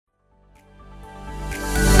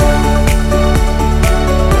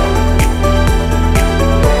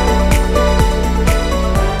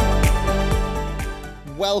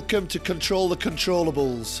Welcome to Control the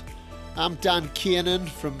Controllables. I'm Dan Kiernan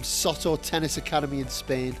from Soto Tennis Academy in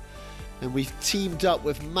Spain, and we've teamed up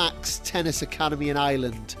with Max Tennis Academy in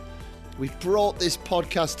Ireland. We've brought this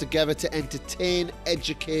podcast together to entertain,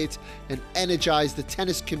 educate, and energise the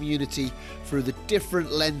tennis community through the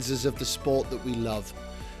different lenses of the sport that we love.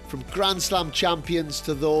 From Grand Slam champions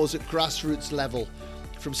to those at grassroots level,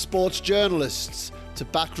 from sports journalists to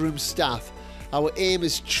backroom staff, our aim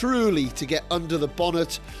is truly to get under the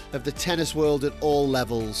bonnet of the tennis world at all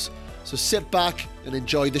levels. So sit back and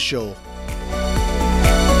enjoy the show.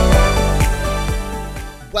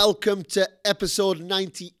 Welcome to episode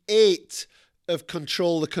 98 of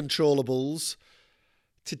Control the Controllables.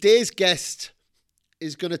 Today's guest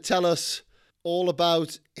is going to tell us all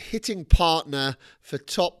about hitting partner for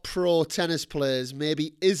top pro tennis players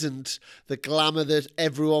maybe isn't the glamour that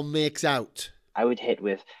everyone makes out. I would hit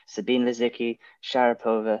with Sabine Lisicki,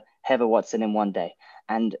 Sharapova, Heather Watson in one day.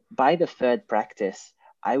 And by the third practice,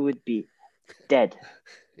 I would be dead.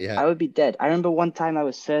 I would be dead. I remember one time I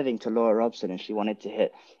was serving to Laura Robson and she wanted to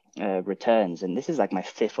hit returns. And this is like my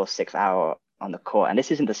fifth or sixth hour on the court. And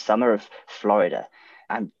this is in the summer of Florida.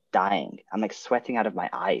 I'm dying. I'm like sweating out of my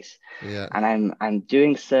eyes. And I'm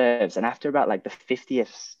doing serves. And after about like the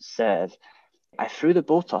 50th serve, I threw the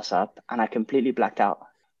ball toss up and I completely blacked out.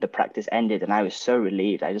 The practice ended and I was so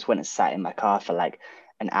relieved. I just went and sat in my car for like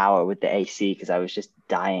an hour with the AC because I was just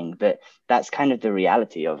dying. But that's kind of the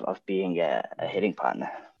reality of being a hitting partner.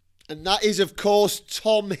 And that is, of course,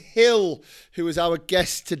 Tom Hill, who is our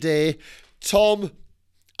guest today. Tom,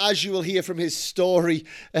 as you will hear from his story,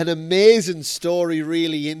 an amazing story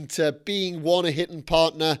really into being a hitting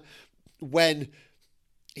partner when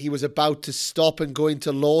he was about to stop and go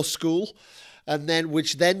into law school, and then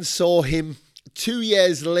which then saw him 2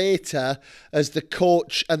 years later as the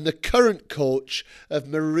coach and the current coach of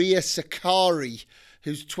Maria Sakkari,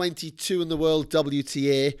 who's 22 in the world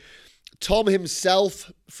WTA. Tom himself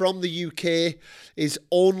from the UK is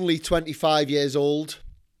only 25 years old.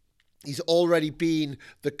 He's already been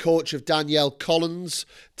the coach of Danielle Collins,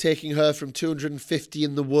 taking her from 250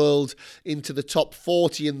 in the world into the top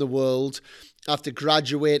 40 in the world after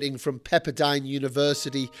graduating from Pepperdine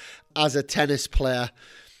University as a tennis player.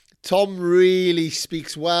 Tom really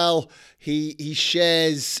speaks well. He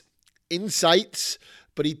shares insights,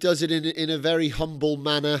 but he does it in a very humble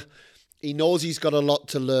manner. He knows he's got a lot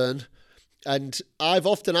to learn. And I've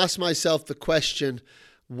often asked myself the question,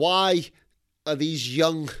 why are these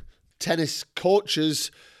young tennis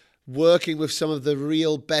coaches working with some of the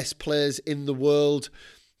real best players in the world?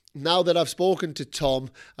 Now that I've spoken to Tom,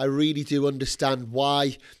 I really do understand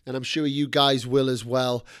why, and I'm sure you guys will as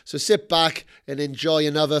well. So sit back and enjoy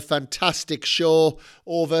another fantastic show.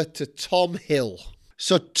 Over to Tom Hill.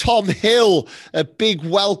 So Tom Hill, a big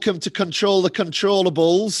welcome to Control the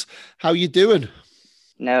Controllables. How you doing?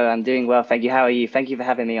 No, I'm doing well. Thank you. How are you? Thank you for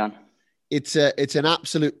having me on. It's an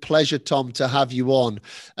absolute pleasure, Tom, to have you on,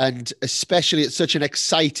 and especially at such an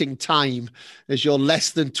exciting time as you're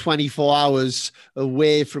less than 24 hours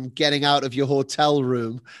away from getting out of your hotel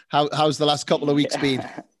room. How's the last couple of weeks been?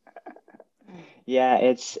 Yeah,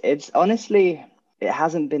 it's honestly, it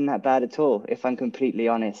hasn't been that bad at all, if I'm completely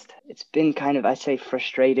honest. It's been kind of, I'd say,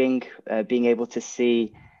 frustrating being able to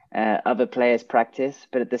see other players practice,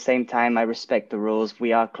 but at the same time, I respect the rules.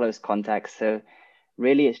 We are close contacts, so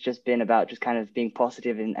really, it's just been about just kind of being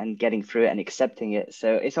positive and getting through it and accepting it.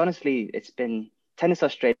 So it's been Tennis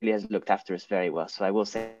Australia has looked after us very well. So I will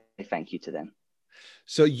say thank you to them.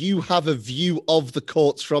 So you have a view of the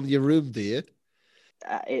courts from your room, do you?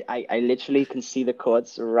 I literally can see the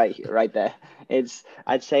courts right there.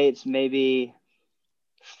 I'd say it's maybe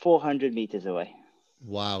 400 meters away.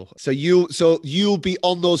 Wow. So you'll be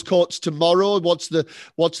on those courts tomorrow. What's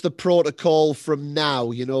the protocol from now?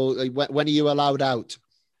 You know, when are you allowed out?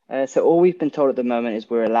 So all we've been told at the moment is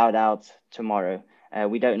we're allowed out tomorrow.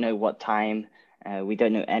 We don't know what time. We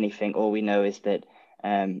don't know anything. All we know is that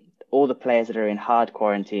all the players that are in hard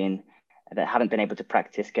quarantine that haven't been able to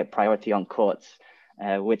practice get priority on courts,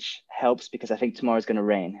 which helps because I think tomorrow's going to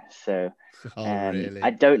rain. So really? I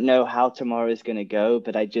don't know how tomorrow is going to go,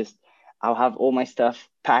 but I'll have all my stuff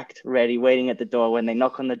packed, ready, waiting at the door. When they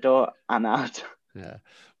knock on the door, I'm out. Yeah.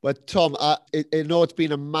 Well, Tom, I know it's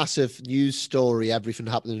been a massive news story, everything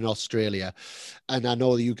happening in Australia. And I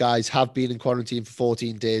know that you guys have been in quarantine for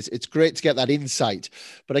 14 days. It's great to get that insight.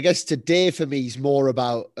 But I guess today for me is more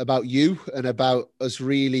about you and about us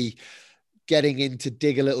really getting in to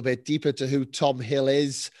dig a little bit deeper to who Tom Hill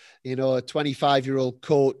is, you know, a 25-year-old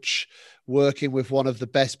coach working with one of the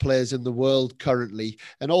best players in the world currently,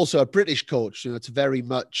 and also a British coach. It's very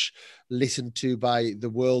much listened to by the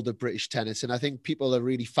world of British tennis. And I think people are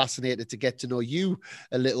really fascinated to get to know you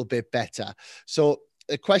a little bit better. So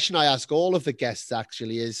the question I ask all of the guests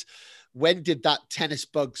actually is, when did that tennis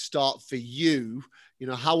bug start for you?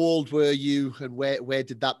 How old were you, and where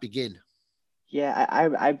did that begin? Yeah,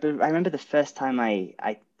 I remember the first time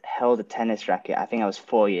I held a tennis racket. I think I was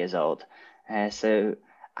 4 years old. So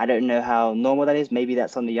I don't know how normal that is. Maybe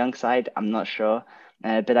that's on the young side. I'm not sure.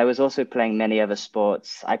 But I was also playing many other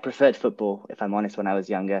sports. I preferred football, if I'm honest, when I was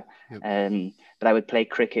younger. Yep. But I would play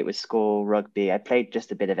cricket with school, rugby. I played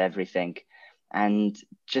just a bit of everything. And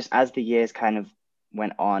just as the years kind of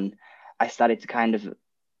went on, I started to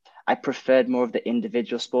I preferred more of the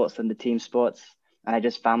individual sports than the team sports. And I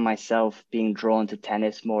just found myself being drawn to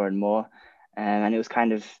tennis more and more. And it was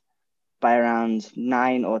kind of by around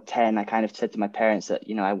 9 or 10, I kind of said to my parents that,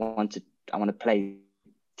 I want to play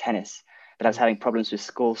tennis, but I was having problems with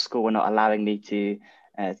school. School were not allowing me to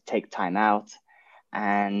take time out.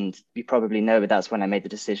 And you probably know, but that's when I made the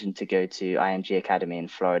decision to go to IMG Academy in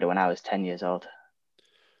Florida when I was 10 years old.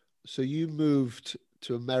 So you moved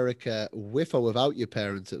to America with or without your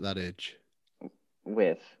parents at that age?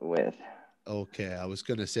 With. Okay, I was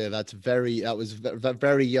going to say that was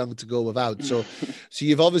very young to go without. So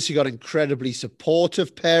you've obviously got incredibly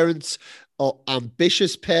supportive parents or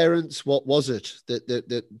ambitious parents. What was it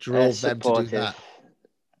that drove them to do that?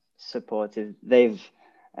 Supportive. They've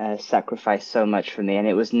sacrificed so much for me, and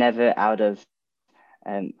it was never out of.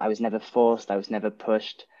 I was never forced. I was never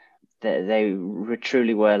pushed. They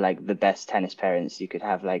truly were like the best tennis parents you could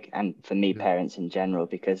have, and for me, parents in general,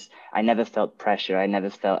 because I never felt pressure. I never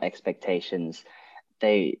felt expectations.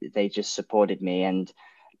 They just supported me and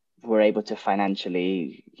were able to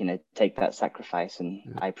financially, take that sacrifice,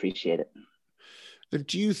 and I appreciate it. And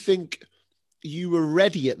do you think you were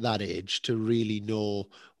ready at that age to really know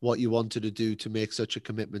what you wanted to do to make such a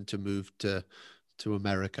commitment to move to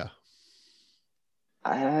America?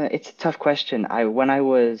 It's a tough question. When I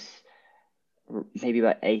was maybe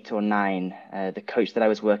about 8 or 9, the coach that I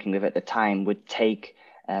was working with at the time would take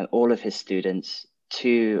all of his students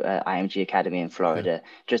to IMG Academy in Florida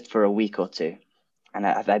just for a week or two. And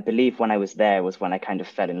I believe when I was there was when I kind of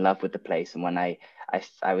fell in love with the place, and when I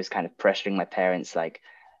was kind of pressuring my parents, like,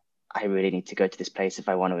 I really need to go to this place if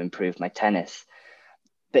I want to improve my tennis.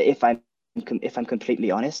 But if I'm completely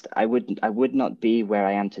honest, I would not be where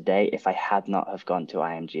I am today if I had not have gone to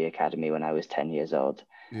IMG Academy when I was 10 years old.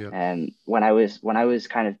 When I was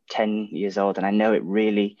kind of 10 years old, and I know it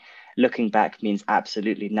really, looking back, means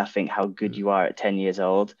absolutely nothing how good you are at 10 years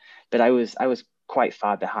old, but I was quite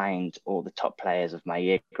far behind all the top players of my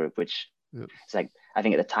year group, which it's like, I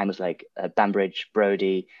think at the time was like Bambridge,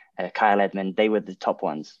 Brody, Kyle Edmund. They were the top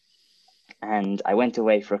ones. And I went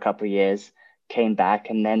away for a couple of years, came back,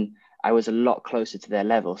 and then I was a lot closer to their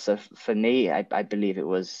level. So for me, I believe it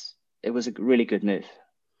was a really good move.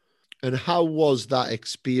 And how was that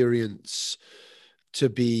experience to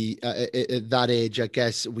be at that age? I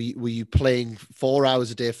guess, were you playing 4 hours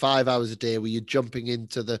a day, 5 hours a day? Were you jumping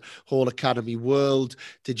into the whole academy world?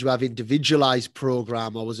 Did you have individualized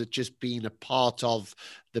program, or was it just being a part of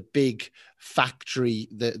the big factory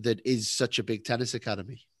that is such a big tennis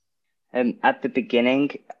academy? At the beginning,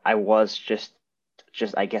 I was just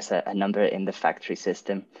I guess a number in the factory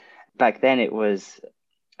system. Back then, it was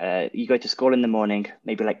you go to school in the morning,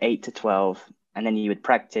 maybe like 8 to 12, and then you would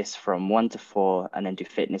practice from 1 to 4, and then do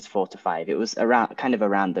fitness 4 to 5. It was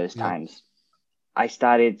around those times. I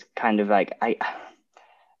started kind of like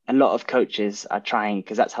a lot of coaches are trying,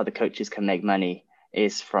 because that's how the coaches can make money,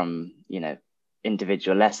 is from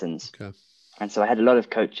individual lessons. And so I had a lot of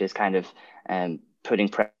coaches kind of putting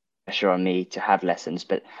pressure on me to have lessons,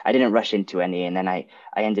 but I didn't rush into any. And then I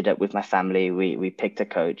ended up with my family. We picked a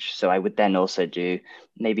coach. So I would then also do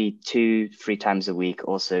maybe 2-3 times a week,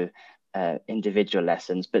 also individual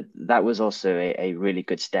lessons. But that was also a really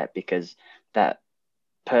good step, because that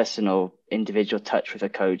personal individual touch with a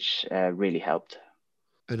coach really helped.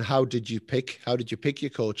 And how did you pick your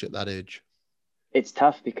coach at that age? It's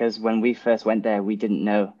tough, because when we first went there, we didn't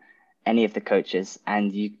know any of the coaches,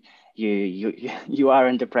 and you are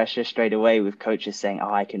under pressure straight away with coaches saying,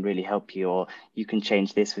 "Oh, I can really help you," or "You can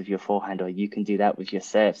change this with your forehand," or "You can do that with your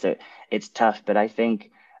serve." So it's tough, but I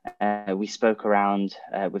think we spoke around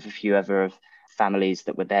with a few other families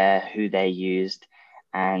that were there, who they used,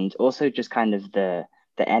 and also just kind of the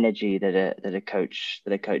energy that a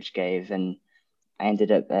coach gave. And I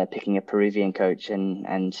ended up picking a Peruvian coach,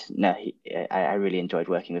 and no, I really enjoyed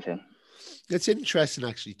working with him. It's interesting,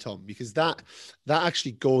 actually, Tom, because that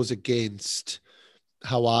actually goes against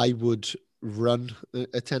how I would run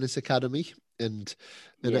a tennis academy. And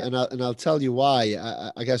Yeah. I'll tell you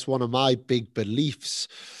why. I guess one of my big beliefs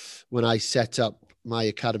when I set up my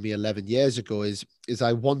academy 11 years ago is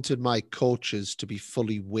I wanted my coaches to be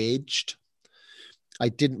fully waged.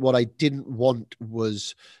 What I didn't want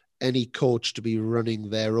was any coach to be running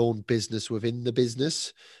their own business within the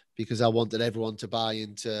business, because I wanted everyone to buy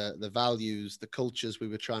into the values, the cultures we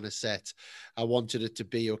were trying to set. I wanted it to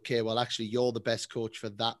be, okay, well, actually, you're the best coach for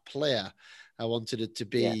that player. I wanted it to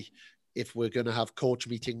Yeah. be, if we're going to have coach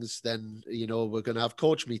meetings, then, we're going to have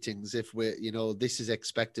coach meetings. If we're, this is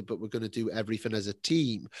expected, but we're going to do everything as a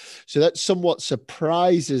team. So that somewhat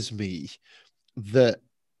surprises me that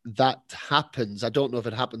happens. I don't know if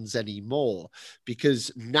it happens anymore,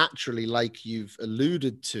 because naturally, like you've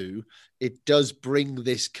alluded to, it does bring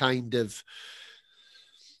this kind of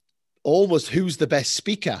almost who's the best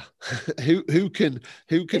speaker, who can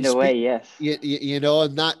In a way, speak. yes.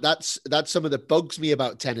 And that's some of the bugs me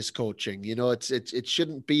about tennis coaching. It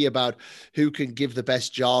shouldn't be about who can give the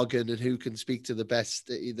best jargon and who can speak to the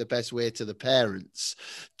best way to the parents.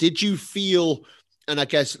 Did you feel, and I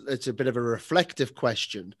guess it's a bit of a reflective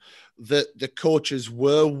question, that the coaches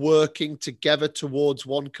were working together towards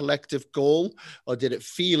one collective goal, or did it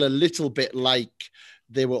feel a little bit like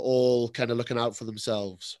they were all kind of looking out for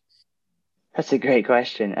themselves? That's a great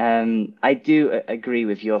question. I do agree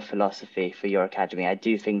with your philosophy for your academy. I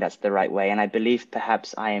do think that's the right way, and I believe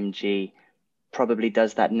perhaps IMG probably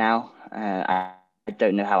does that now. I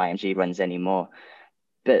don't know how IMG runs anymore,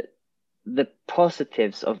 but the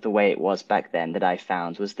positives of the way it was back then that I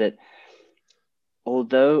found was that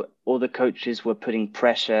although all the coaches were putting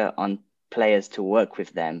pressure on players to work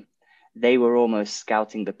with them, they were almost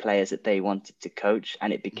scouting the players that they wanted to coach,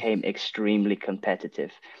 and it became extremely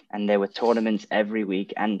competitive. And there were tournaments every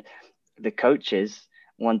week, and the coaches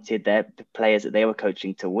wanted the players that they were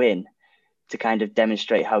coaching to win, to kind of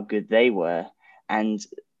demonstrate how good they were. And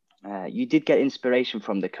you did get inspiration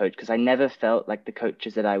from the coach, because I never felt like the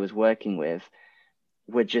coaches that I was working with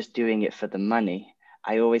were just doing it for the money.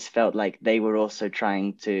 I always felt like they were also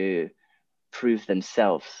trying to prove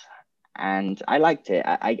themselves. And I liked it.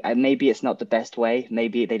 I maybe it's not the best way.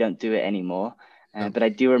 Maybe they don't do it anymore. No. But I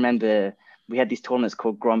do remember we had these tournaments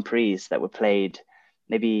called Grand Prix that were played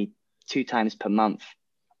maybe 2 times per month.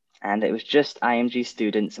 And it was just IMG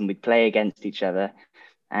students, and we'd play against each other.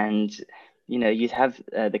 And you'd have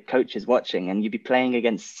the coaches watching, and you'd be playing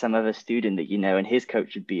against some other student that and his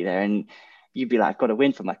coach would be there, and you'd be like, I've got to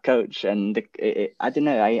win for my coach. And I don't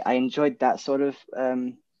know, I enjoyed that sort of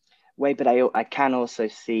way, but I can also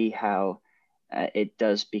see how it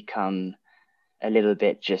does become a little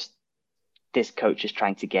bit just, this coach is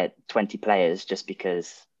trying to get 20 players just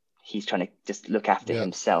because he's trying to just look after Yeah.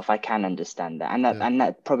 himself. I can understand that, and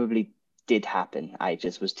that probably did happen. I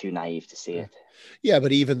just was too naive to see it. Yeah,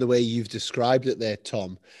 but even the way you've described it there,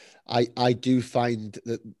 Tom, I do find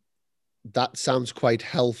that sounds quite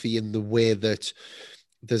healthy, in the way that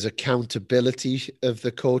there's accountability of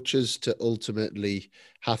the coaches to ultimately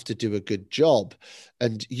have to do a good job.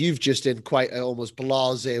 And you've just, in quite an almost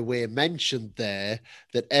blasé way, mentioned there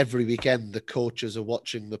that every weekend the coaches are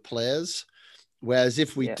watching the players. Whereas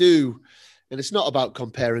if we do, and it's not about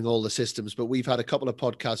comparing all the systems, but we've had a couple of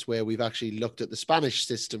podcasts where we've actually looked at the Spanish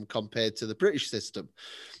system compared to the British system.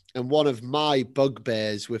 And one of my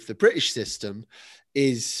bugbears with the British system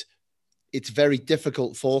is it's very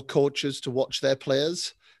difficult for coaches to watch their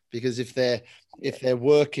players, because if they're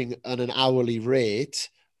working on an hourly rate,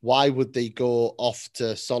 why would they go off to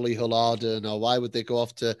Solihull Arden, or why would they go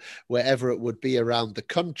off to wherever it would be around the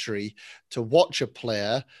country to watch a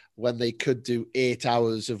player when they could do 8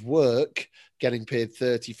 hours of work, getting paid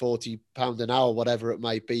 30-40 pound an hour, whatever it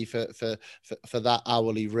might be for that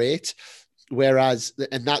hourly rate? Whereas,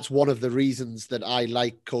 and that's one of the reasons that I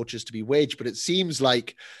like coaches to be waged, but it seems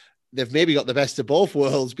like they've maybe got the best of both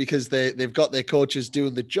worlds, because they've got their coaches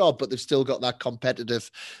doing the job, but they've still got that competitive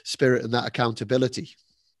spirit and that accountability.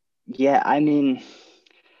 Yeah, I mean,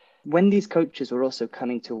 when these coaches were also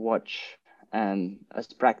coming to watch us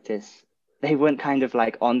practice, they weren't kind of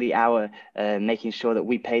like on the hour, making sure that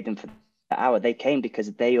we paid them for the hour. They came because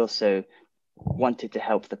they also wanted to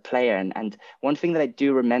help the player. And one thing that I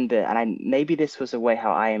do remember, and maybe this was a way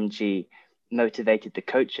how IMG motivated the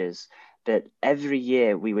coaches, that every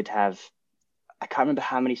year we would have, I can't remember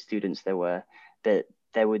how many students there were, but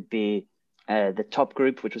there would be the top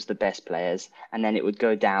group, which was the best players, and then it would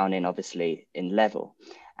go down in, obviously, in level.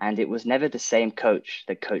 And it was never the same coach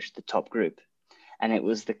that coached the top group. And it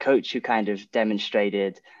was the coach who kind of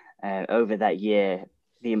demonstrated over that year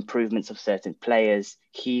the improvements of certain players.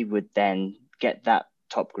 He would then get that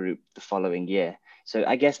top group the following year. So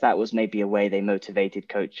I guess that was maybe a way they motivated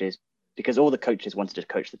coaches, because all the coaches wanted to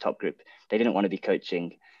coach the top group. They didn't want to be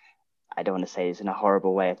coaching, I don't want to say this in a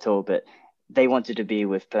horrible way at all, but they wanted to be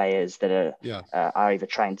with players that are either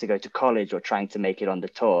trying to go to college or trying to make it on the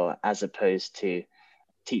tour, as opposed to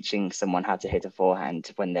teaching someone how to hit a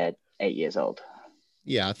forehand when they're 8 years old.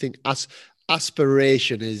 Yeah, I think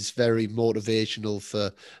aspiration is very motivational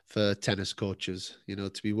for tennis coaches.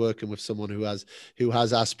 To be working with someone who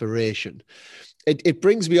has aspiration. It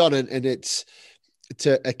brings me on, and it's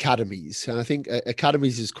to academies, and I think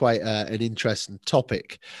academies is quite an interesting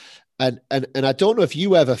topic. And I don't know if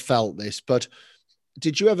you ever felt this, but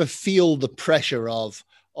did you ever feel the pressure of,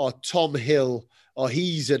 Tom Hill, or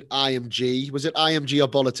he's at IMG? Was it IMG or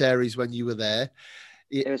Bollettieri's when you were there?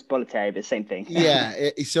 It was Bollettieri, but same thing. Yeah.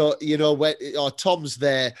 So, when Tom's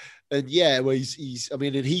there, and well, he's I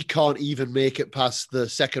mean, and he can't even make it past the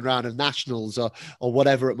second round of nationals or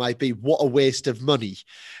whatever it might be. What a waste of money.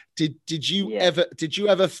 Did you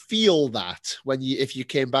ever feel that if you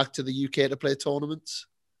came back to the UK to play tournaments?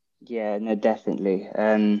 Yeah, no, definitely.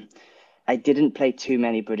 I didn't play too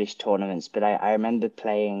many British tournaments, but I remember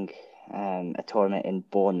playing a tournament in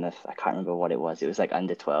Bournemouth. I can't remember what it was. It was like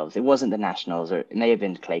under 12s. It wasn't the nationals, or it may have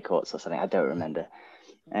been clay courts or something. I don't remember.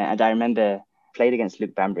 And I remember played against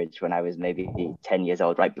Luke Bambridge when I was maybe 10 years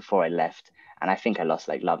old, right before I left. And I think I lost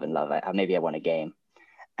like love and love. Maybe I won a game.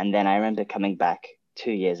 And then I remember coming back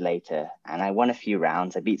 2 years later, and I won a few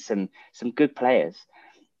rounds. I beat some good players.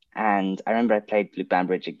 And I remember I played Luke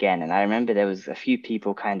Bambridge again. And I remember there was a few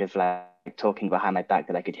people kind of like talking behind my back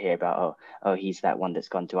that I could hear about, oh, he's that one that's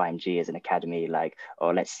gone to IMG as an academy, like,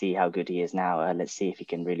 oh, let's see how good he is now. Let's see if he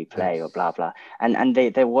can really play, or blah, blah. And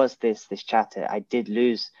there was this chatter. I did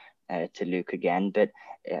lose to Luke again, but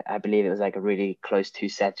I believe it was like a really close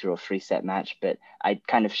 2-set or 3-set match. But I'd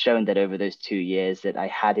kind of shown that over those 2 years that I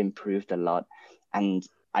had improved a lot. And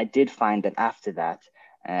I did find that after that,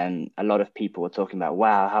 a lot of people were talking about,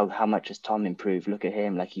 wow, how much has Tom improved? Look at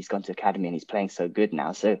him, like he's gone to academy and he's playing so good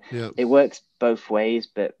now. So it works both ways,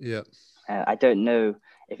 but I don't know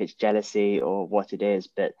if it's jealousy or what it is,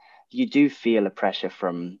 but you do feel a pressure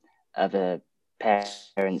from other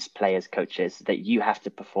parents, players, coaches, that you have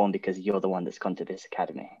to perform because you're the one that's gone to this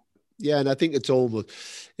academy. Yeah, and I think it's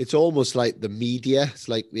almost like the media. It's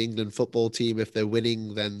like the England football team. If they're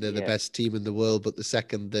winning, then they're the best team in the world. But the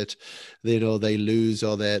second that they lose,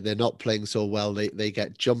 or they're not playing so well, they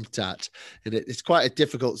get jumped at, and it's quite a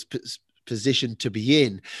difficult position to be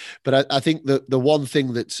in. But I think the one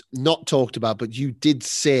thing that's not talked about, but you did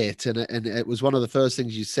say it, and it was one of the first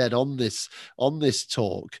things you said on this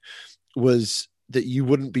talk, was that you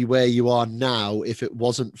wouldn't be where you are now if it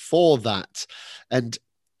wasn't for that. And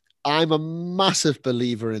I'm a massive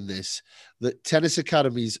believer in this, that tennis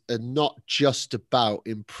academies are not just about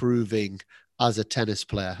improving as a tennis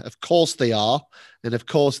player. Of course they are. And of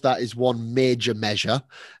course that is one major measure,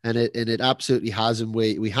 and it absolutely has. And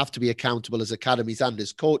we have to be accountable as academies and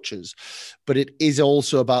as coaches, but it is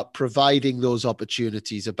also about providing those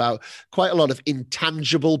opportunities, about quite a lot of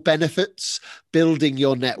intangible benefits, building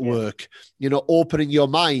your network, opening your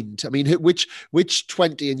mind. I mean, which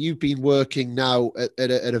 20, and you've been working now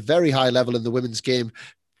at a very high level in the women's game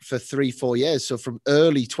for 3-4 years. So from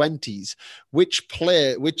early 20s, which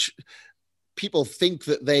people think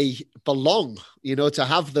that they belong, to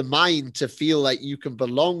have the mind to feel like you can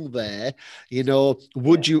belong there,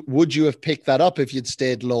 would you have picked that up if you'd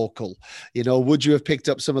stayed local? Would you have picked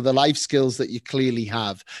up some of the life skills that you clearly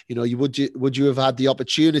have? Would you have had the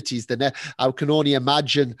opportunities? I can only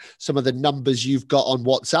imagine some of the numbers you've got on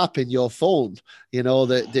WhatsApp in your phone,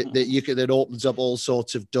 that opens up all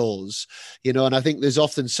sorts of doors, and I think there's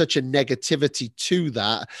often such a negativity to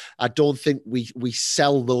that. I don't think we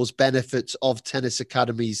sell those benefits of tennis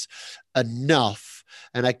academies enough.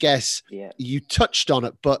 And I guess you touched on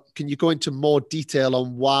it, but can you go into more detail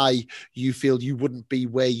on why you feel you wouldn't be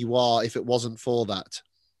where you are if it wasn't for that?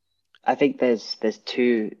 I think there's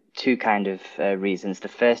two kind of reasons. The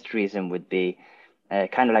first reason would be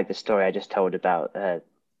kind of like the story I just told about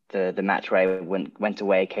the match where I went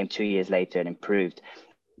away, came 2 years later and improved.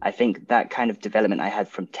 I think that kind of development I had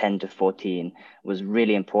from 10 to 14 was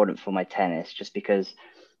really important for my tennis, just because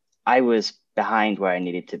I was behind where I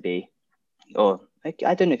needed to be, or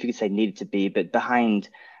I don't know if you could say needed to be, but behind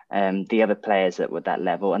the other players that were that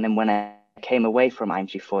level. And then when I came away from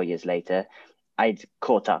IMG 4 years later, I'd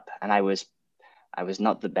caught up, and I was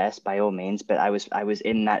not the best by all means, but I was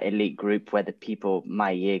in that elite group where the people,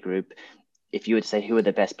 my year group, if you would say who are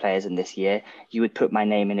the best players in this year, you would put my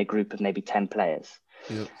name in a group of maybe 10 players.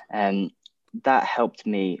 Yeah. And that helped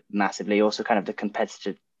me massively. Also kind of the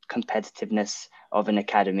competitiveness of an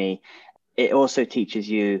academy. it also teaches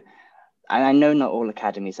you, and I know not all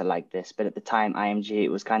academies are like this, but at the time, IMG, it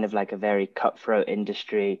was kind of like a very cutthroat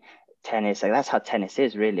industry. Tennis, like that's how tennis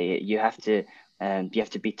is really. You have to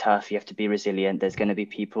be tough. You have to be resilient. There's going to be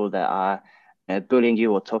people that are bullying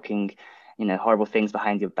you or talking, horrible things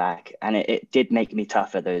behind your back. And it did make me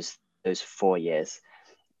tougher those 4 years.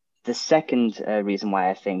 The second reason why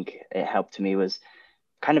I think it helped me was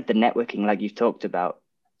kind of the networking, like you've talked about.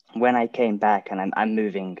 When I came back, and I'm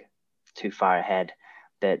moving too far ahead,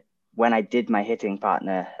 that when I did my hitting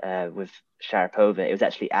partner with Sharapova, it was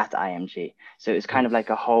actually at IMG. So it was kind of like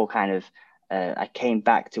a whole kind of, I came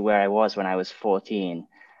back to where I was when I was 14.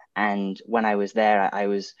 And when I was there, I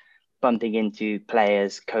was bumping into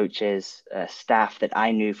players, coaches, staff that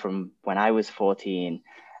I knew from when I was 14.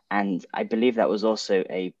 And I believe that was also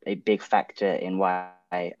a big factor in why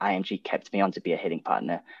IMG kept me on to be a hitting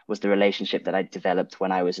partner, was the relationship that I developed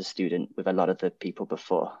when I was a student with a lot of the people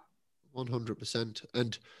before. 100%.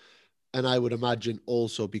 And I would imagine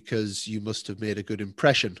also because you must have made a good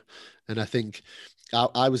impression. And I think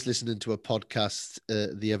I was listening to a podcast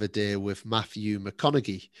the other day with Matthew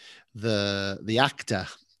McConaughey, the actor.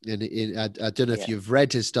 And I don't know if you've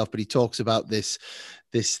read his stuff, but he talks about this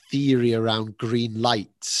theory around green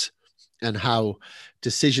lights and how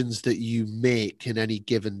decisions that you make in any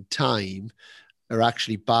given time are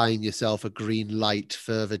actually buying yourself a green light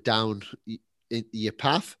further down your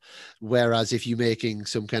path. Whereas if you're making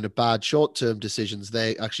some kind of bad short-term decisions,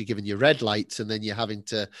 they're actually giving you red lights, and then you're having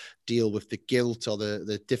to deal with the guilt or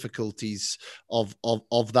the difficulties of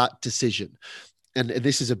that decision. And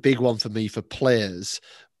this is a big one for me for players.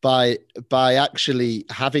 By actually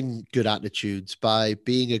having good attitudes, by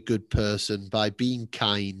being a good person, by being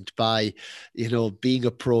kind, by being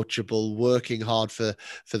approachable, working hard for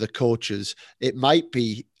the coaches, it might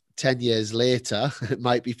be 10 years later, it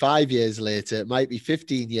might be 5 years later, it might be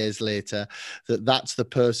 15 years later, that's the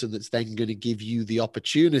person that's then going to give you the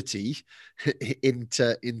opportunity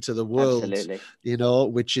into the world.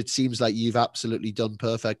 Absolutely. Which it seems like you've absolutely done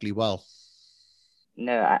perfectly well.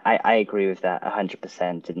 No, I agree with that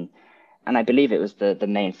 100%. And I believe it was the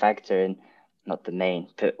main factor, and not the main,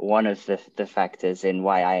 but one of the factors in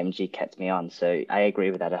why IMG kept me on. So I agree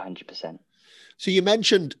with that 100%. So you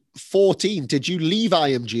mentioned 14. Did you leave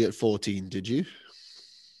IMG at 14? Did you?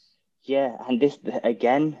 Yeah, and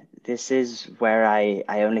this is where I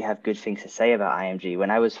only have good things to say about IMG. When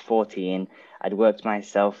I was 14, I'd worked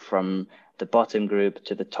myself from the bottom group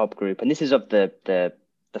to the top group, and this is of the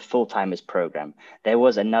full-timers program. There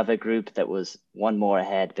was another group that was one more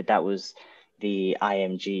ahead, but that was the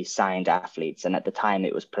IMG signed athletes. And at the time,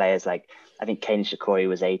 it was players like, I think Kane Shikori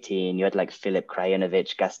was 18. You had like Filip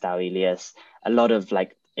Krajinovic, Gastão Elias, a lot of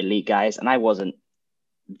like elite guys. And I wasn't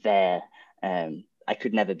there. I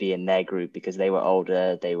could never be in their group because they were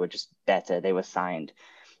older. They were just better. They were signed.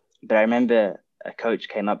 But I remember a coach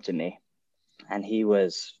came up to me, and he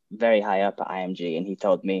was very high up at IMG. And he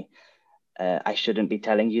told me, I shouldn't be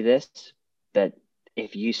telling you this, but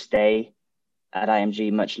if you stay at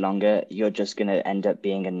IMG much longer, you're just going to end up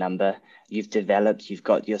being a number. You've developed, you've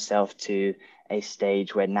got yourself to a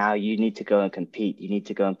stage where now you need to go and compete. You need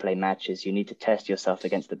to go and play matches. You need to test yourself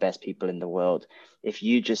against the best people in the world. If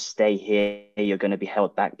you just stay here, you're going to be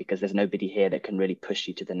held back because there's nobody here that can really push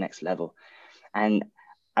you to the next level. And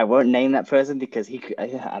I won't name that person because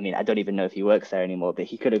I don't even know if he works there anymore, but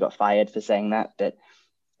he could have got fired for saying that. But,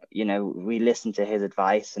 we listened to his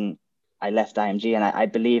advice, and I left IMG, and I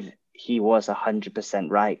believe he was 100%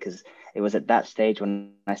 right, because it was at that stage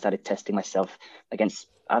when I started testing myself against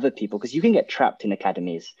other people, because you can get trapped in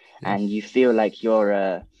academies and you feel like you're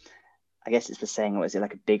I guess it's the saying, what is it,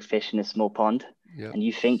 like a big fish in a small pond? And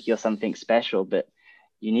you think you're something special, but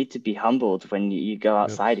you need to be humbled when you go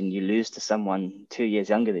outside and you lose to someone 2 years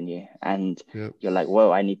younger than you, and you're like,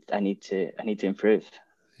 whoa, I need to improve.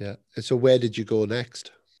 Yeah. And so where did you go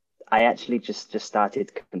next? I actually just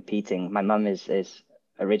started competing. My mum is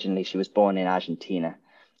originally, she was born in Argentina,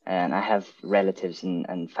 and I have relatives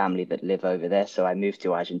and family that live over there. So I moved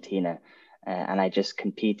to Argentina, and I just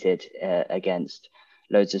competed against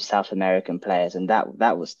loads of South American players. And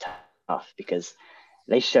that was tough because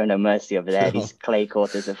they show no mercy over there. These clay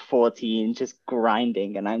quarters of 14, just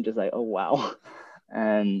grinding. And I'm just like, oh, wow.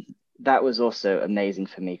 That was also amazing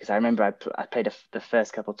for me because I remember I played the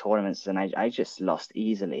first couple of tournaments, and I just lost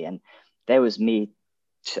easily. And there was me.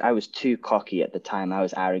 I was too cocky at the time. I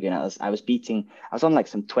was arrogant. I was on like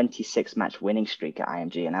some 26 match winning streak at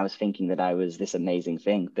IMG, and I was thinking that I was this amazing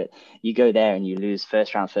thing. But you go there and you lose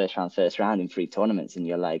first round in 3 tournaments, and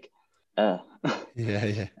you're like,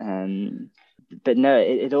 yeah. But no,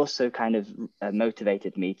 it also kind of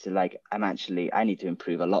motivated me to like, I need to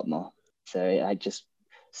improve a lot more. So I just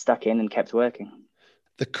stuck in and kept working.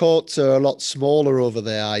 The courts are a lot smaller over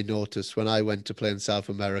there, I noticed when I went to play in South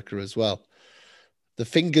America as well. The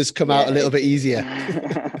fingers come out a little bit easier.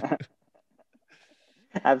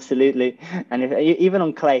 Absolutely. And even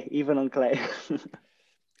on clay.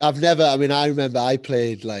 I remember I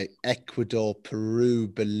played like Ecuador, Peru,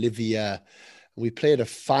 Bolivia. We played a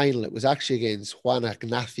final. It was actually against Juan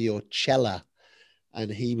Ignacio Chela,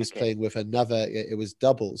 and he was playing with another. It was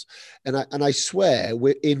doubles, and I swear,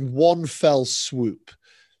 we're in one fell swoop.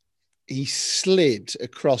 He slid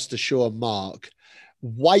across the shore mark,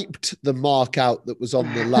 wiped the mark out that was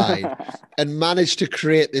on the line, and managed to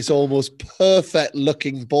create this almost perfect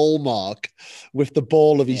looking ball mark with the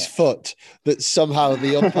ball of his foot that somehow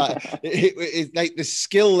the umpire, it's like the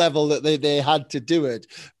skill level that they had to do it.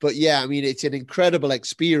 But yeah, I mean, it's an incredible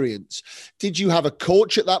experience. Did you have a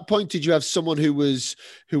coach at that point? Did you have someone who was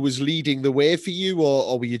leading the way for you,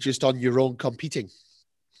 or were you just on your own competing?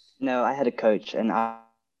 No, I had a coach, and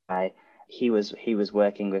he was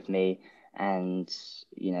working with me, and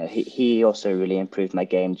he also really improved my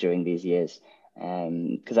game during these years,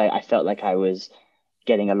 because I felt like I was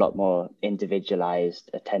getting a lot more individualized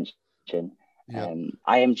attention.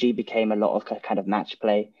 IMG became a lot of kind of match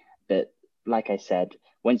play, but like I said,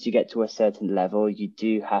 once you get to a certain level, you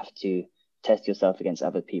do have to test yourself against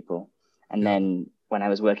other people. And then when I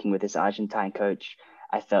was working with this Argentine coach,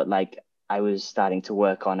 I felt like I was starting to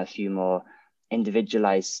work on a few more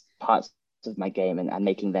individualized parts of my game and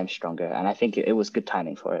making them stronger. And I think it was good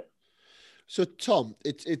timing for it. So Tom,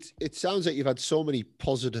 it sounds like you've had so many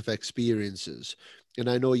positive experiences, and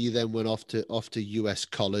I know you then went off to US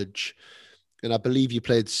college, and I believe you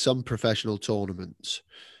played some professional tournaments.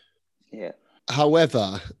 Yeah.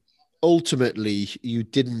 However, ultimately, you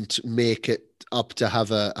didn't make it up to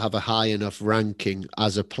have a high enough ranking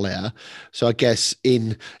as a player. So I guess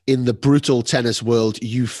in the brutal tennis world,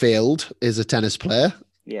 you failed as a tennis player.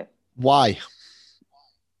 Yeah. Why?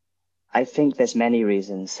 I think there's many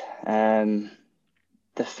reasons. The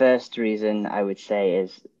first reason I would say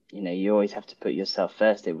is, you always have to put yourself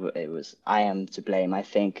first. It was, I am to blame. I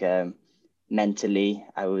think mentally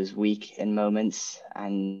I was weak in moments,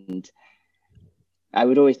 and I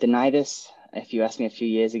would always deny this if you asked me a few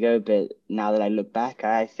years ago. But now that I look back,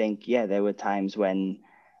 I think, yeah, there were times when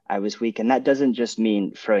I was weak. And that doesn't just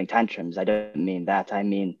mean throwing tantrums. I don't mean that. I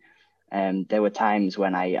mean, there were times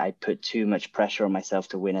when I put too much pressure on myself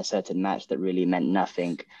to win a certain match that really meant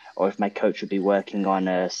nothing. Or if my coach would be working on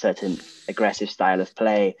a certain aggressive style of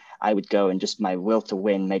play, I would go and just my will to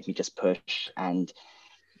win made me just push. And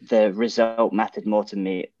the result mattered more to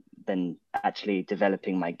me than actually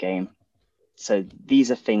developing my game. So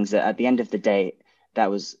these are things that at the end of the day,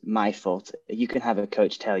 that was my fault. You can have a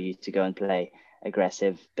coach tell you to go and play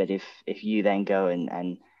aggressive, but if you then go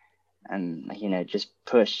and just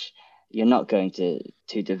push, you're not going to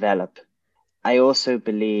develop. I also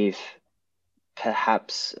believe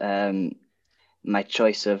perhaps my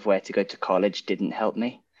choice of where to go to college didn't help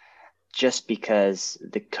me, just because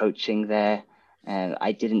the coaching there,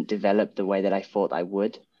 I didn't develop the way that I thought I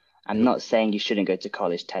would. I'm not saying you shouldn't go to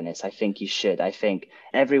college tennis. I think you should. I think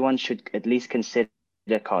everyone should at least consider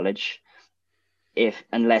college,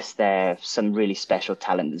 unless they're some really special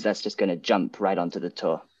talent that's just going to jump right onto the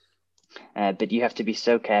tour. But you have to be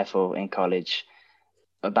so careful in college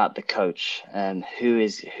about the coach. Who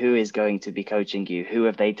is going to be coaching you? Who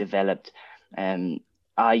have they developed?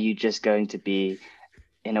 Are you just going to be,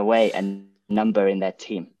 in a way, a number in their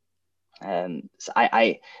team? So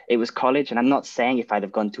it was college, and I'm not saying if I'd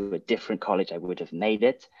have gone to a different college I would have made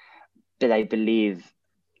it, but I believe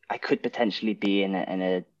I could potentially be in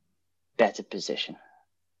a better position.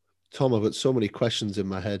 Tom, I've got so many questions in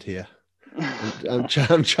my head here. I'm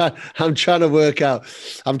trying to work out.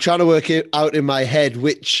 I'm trying to work it out in my head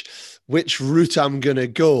which route I'm gonna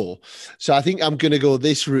go. So I think I'm gonna go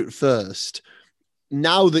this route first.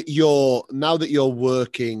 Now that you're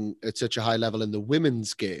working at such a high level in the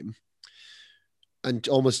women's game, and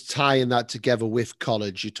almost tying that together with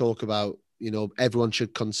college, you talk about, everyone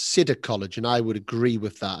should consider college, and I would agree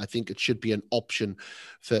with that. I think it should be an option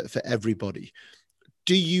for everybody.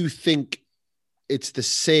 Do you think it's the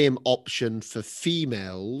same option for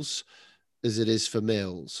females as it is for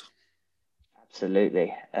males?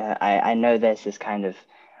 Absolutely. I know there's this kind of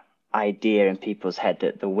idea in people's head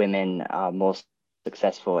that the women are more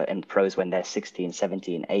successful in pros when they're 16,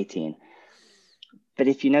 17, 18. But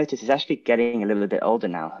if you notice, it's actually getting a little bit older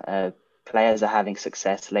now. Players are having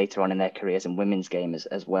success later on in their careers in women's game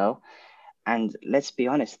as well. And let's be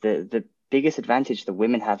honest, the biggest advantage the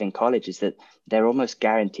women have in college is that they're almost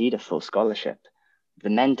guaranteed a full scholarship. The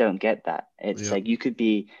men don't get that. It's like you could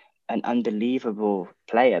be an unbelievable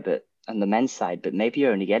player, but on the men's side, but maybe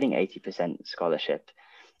you're only getting 80% scholarship.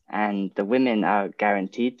 And the women are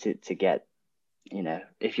guaranteed to get,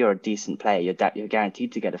 if you're a decent player, you're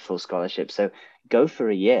guaranteed to get a full scholarship. So go for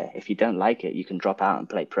a year. If you don't like it, you can drop out and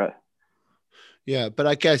play pro. Yeah, but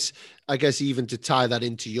I guess even to tie that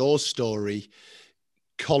into your story,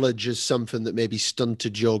 college is something that maybe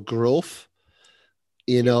stunted your growth,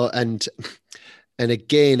 and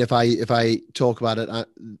again, if I talk about it,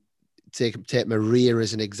 take Maria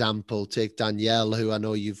as an example, take Danielle, who I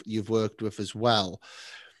know you've worked with as well.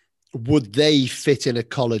 Would they fit in a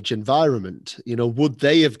college environment? Would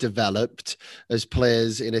they have developed as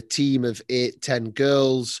players in a team of 8-10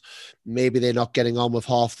 girls? Maybe they're not getting on with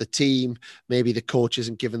half the team. Maybe the coach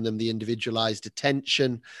isn't giving them the individualized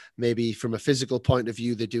attention. Maybe from a physical point of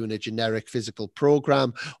view, they're doing a generic physical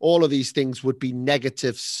program. All of these things would be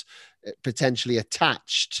negatives potentially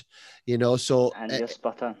attached, so. And you're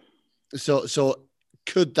spot on. So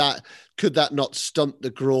could that not stunt the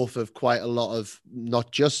growth of quite a lot of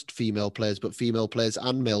not just female players, but female players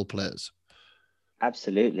and male players?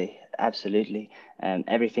 Absolutely.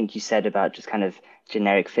 Everything you said about just kind of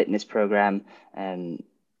generic fitness program and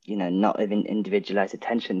not even individualized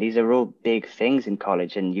attention, these are all big things in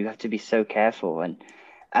college, and you have to be so careful. And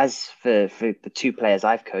as for the two players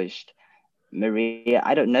I've coached, Maria,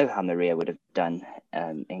 I don't know how Maria would have done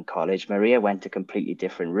in college. Maria went a completely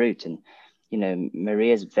different route, and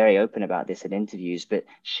Maria's very open about this in interviews, but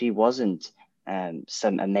she wasn't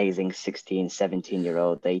some amazing 16,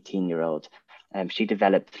 17-year-old, 18-year-old. She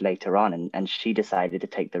developed later on, and she decided to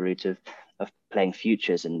take the route of playing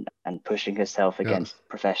futures and pushing herself against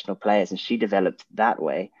professional players, and she developed that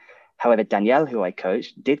way. However, Danielle, who I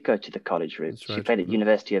coached, did go to the college route. Right. She played at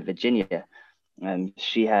University of Virginia.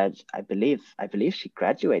 She had, I believe she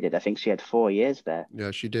graduated. I think she had 4 years there. Yeah,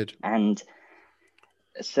 she did. And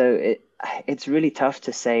so it's really tough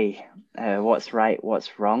to say what's right,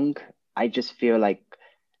 what's wrong. I just feel like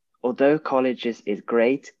although college is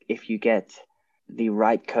great, if you get the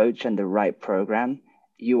right coach and the right program,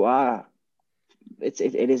 it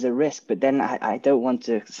is a risk. But then I don't want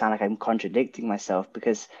to sound like I'm contradicting myself,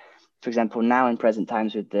 because, for example, now in present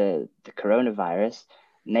times with the coronavirus,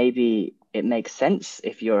 maybe it makes sense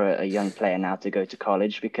if you're a young player now to go to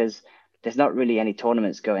college, because there's not really any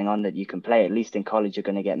tournaments going on that you can play. At least in college, you're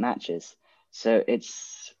going to get matches. So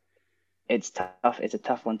it's tough. It's a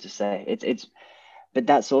tough one to say. But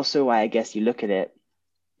that's also why I guess you look at it.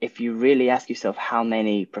 If you really ask yourself how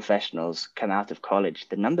many professionals come out of college,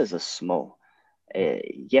 the numbers are small.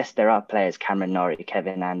 Yes, there are players, Cameron Norrie,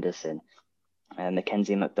 Kevin Anderson,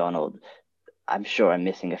 Mackenzie McDonald. I'm sure I'm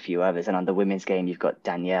missing a few others. And on the women's game, you've got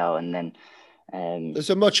Danielle, and then there's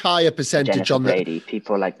a much higher percentage Jennifer on Brady,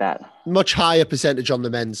 people like that. Much higher percentage on the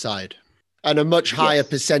men's side, and a much higher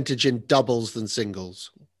percentage in doubles than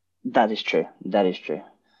singles. That is true.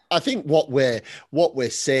 I think what we're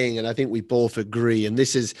saying, and I think we both agree, and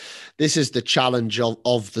this is the challenge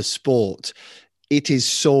of the sport. It is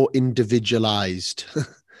so individualized.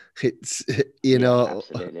 It's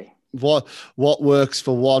absolutely. What works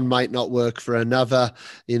for one might not work for another.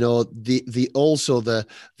 The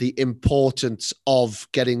importance of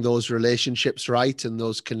getting those relationships right and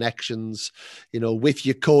those connections, with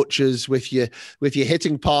your coaches, with your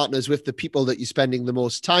hitting partners, with the people that you're spending the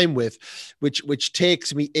most time with, which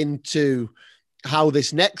takes me into how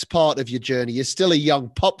this next part of your journey. You're still a young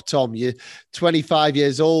pup, Tom. You're 25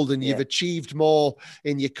 years old, and you've achieved more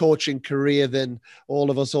in your coaching career than all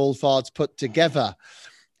of us old farts put together.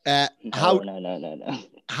 No.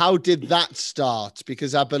 How did that start?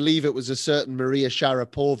 Because I believe it was a certain Maria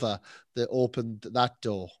Sharapova that opened that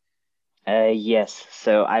door. Yes.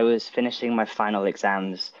 So I was finishing my final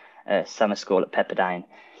exams, summer school at Pepperdine,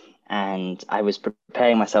 and I was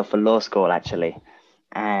preparing myself for law school, actually.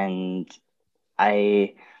 And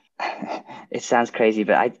it sounds crazy,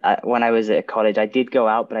 but I when I was at college, I did go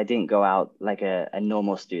out, but I didn't go out like a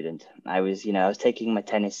normal student. I was taking my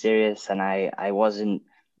tennis serious, and I wasn't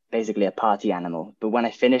basically a party animal. But when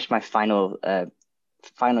I finished my final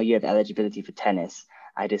year of eligibility for tennis,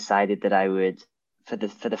 I decided that I would, for the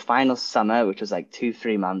final summer, which was like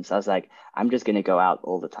 2-3 months, I was like, I'm just going to go out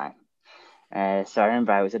all the time. So I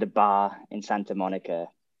remember I was at a bar in Santa Monica.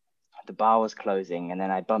 The bar was closing, and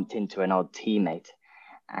then I bumped into an old teammate,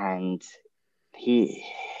 and he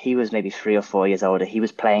was maybe 3 or 4 years older. He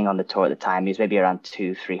was playing on the tour at the time. He was maybe around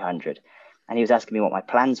 200-300. And he was asking me what my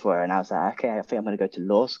plans were. And I was like, okay, I think I'm going to go to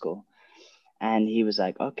law school. And he was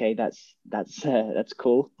like, okay, that's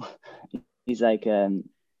cool. He's like,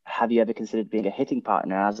 have you ever considered being a hitting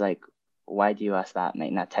partner? And I was like, why do you ask that,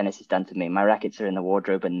 mate? Now tennis is done to me. My rackets are in the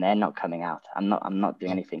wardrobe and they're not coming out. I'm not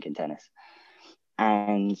doing anything in tennis.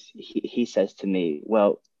 And he says to me,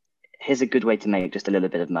 well, here's a good way to make just a little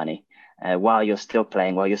bit of money while you're still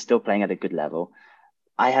playing at a good level.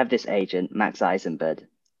 I have this agent, Max Eisenberg.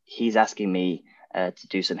 He's asking me to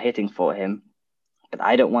do some hitting for him, but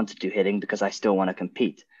I don't want to do hitting because I still want to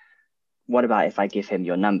compete. What about if I give him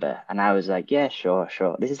your number? And I was like, yeah, sure.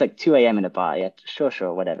 This is like 2 a.m. in a bar. Yeah,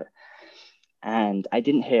 sure, whatever. And I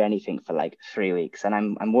didn't hear anything for like 3 weeks. And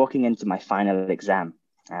I'm walking into my final exam,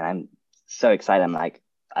 and I'm so excited. I'm like,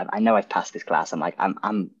 I know I've passed this class. I'm like,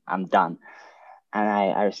 I'm done. And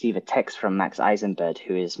I receive a text from Max Eisenberg,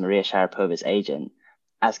 who is Maria Sharapova's agent,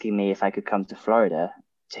 asking me if I could come to Florida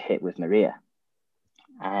to hit with Maria.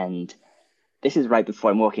 And this is right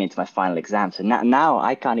before I'm walking into my final exam. So now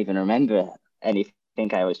I can't even remember anything.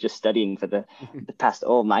 I was just studying for the past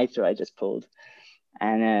all-nighter I just pulled.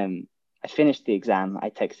 And I finished the exam.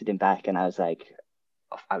 I texted him back and I was like,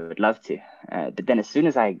 oh, I would love to. But then as soon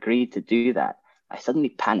as I agreed to do that, I suddenly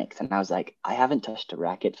panicked and I was like, I haven't touched a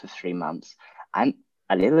racket for 3 months. I'm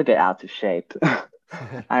a little bit out of shape.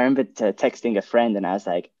 I remember texting a friend and I was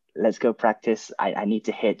like, let's go practice. I need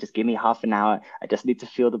to hit. Just give me half an hour. I just need to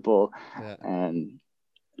feel the ball. Yeah.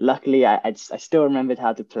 Luckily, I still remembered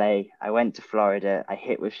how to play. I went to Florida. I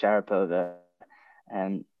hit with Sharapova.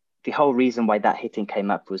 The whole reason why that hitting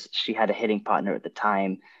came up was she had a hitting partner at the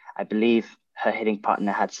time. I believe her hitting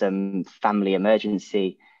partner had some family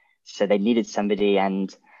emergency, so they needed somebody,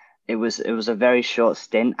 and it was a very short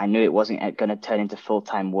stint. I knew it wasn't going to turn into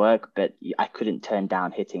full-time work, but I couldn't turn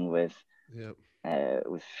down hitting with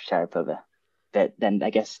Sharapova. But then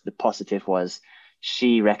I guess the positive was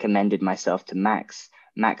she recommended myself to Max.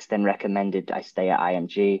 Max then recommended I stay at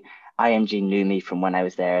IMG. IMG knew me from when I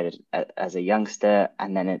was there as a youngster,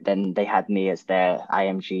 and then they had me as their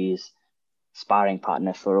IMG's sparring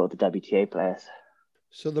partner for all the WTA players.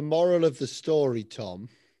 So the moral of the story, Tom,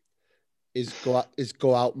 is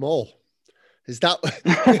go out more. Is that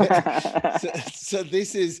so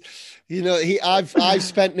this is, I've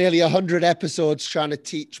spent nearly 100 episodes trying to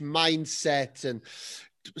teach mindset and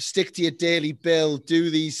stick to your daily build, do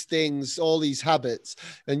these things, all these habits,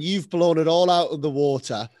 and you've blown it all out of the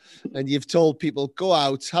water and you've told people, go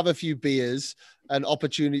out, have a few beers and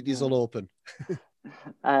opportunities will open.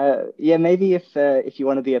 Yeah, maybe if you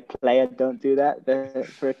want to be a player, don't do that. But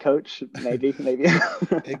for a coach, maybe.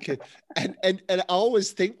 Okay. And I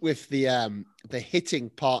always think with the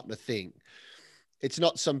hitting partner thing, it's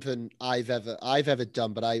not something I've ever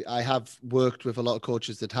done, but I have worked with a lot of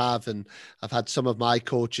coaches that have, and I've had some of my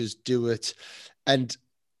coaches do it. And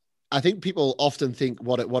I think people often think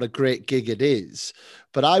what a great gig it is,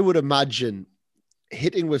 but I would imagine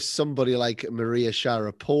hitting with somebody like Maria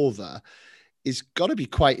Sharapova is got to be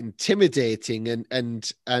quite intimidating.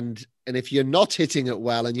 And if you're not hitting it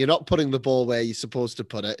well and you're not putting the ball where you're supposed to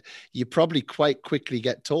put it, you probably quite quickly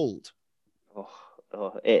get told.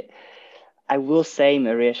 I will say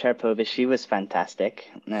Maria Sharapova, she was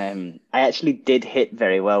fantastic. I actually did hit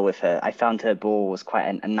very well with her. I found her ball was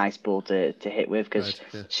quite a nice ball to hit with because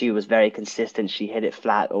she was very consistent. She hit it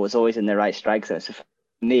flat or was always in the right strike zone. So for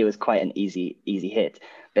me, it was quite an easy hit.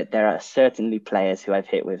 But there are certainly players who I've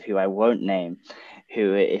hit with who I won't name,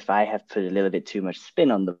 who if I have put a little bit too much spin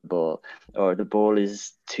on the ball or the ball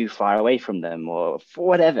is too far away from them or for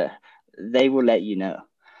whatever, they will let you know.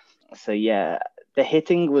 So yeah, the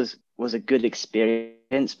hitting was a good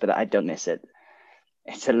experience, but I don't miss it.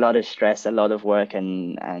 It's a lot of stress, a lot of work,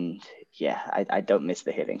 and yeah, I don't miss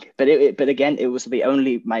the hitting. But again, it was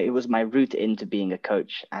my route into being a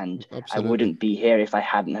coach, and absolutely. I wouldn't be here if I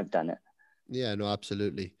hadn't have done it. Yeah, no,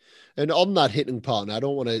 absolutely. And on that hitting partner, I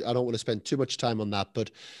don't want to spend too much time on that,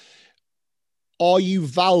 but are you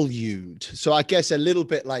valued? So I guess a little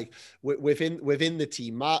bit like within the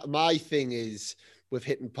team, my thing is with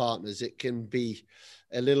hitting partners, it can be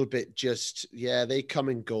a little bit just, they come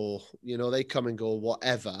and go,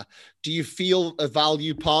 whatever. Do you feel a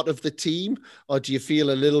valued part of the team, or do you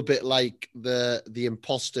feel a little bit like the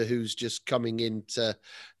imposter who's just coming in to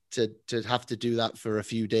have to do that for a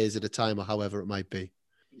few days at a time or however it might be?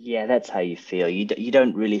 Yeah, that's how you feel. You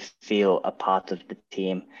don't really feel a part of the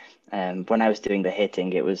team. When I was doing the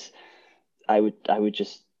hitting, it was, I would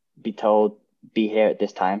just be told, be here at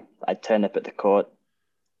this time. I'd turn up at the court.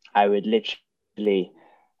 I would literally,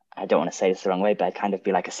 I don't want to say this the wrong way, but I'd kind of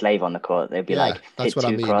be like a slave on the court. They'd be like, hit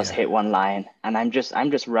two cross, hit one line. And I'm just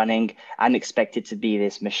running. I'm expected to be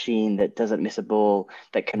this machine that doesn't miss a ball,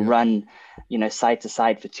 that can run, side to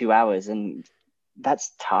side for 2 hours. And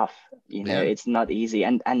that's tough. It's not easy.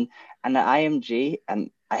 And at IMG,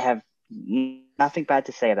 and I have nothing bad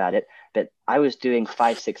to say about it, but I was doing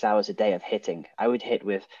 5-6 hours a day of hitting. I would hit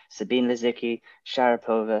with Sabine Lisicki,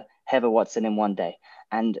 Sharapova, Heather Watson in one day.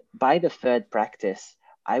 And by the third practice,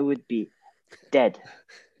 I would be dead.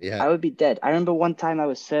 Yeah. I would be dead. I remember one time I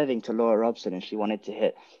was serving to Laura Robson and she wanted to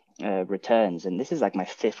hit returns. And this is like my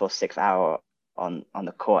 5th or 6th hour on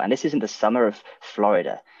the court. And this is in the summer of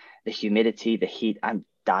Florida. The humidity, the heat, I'm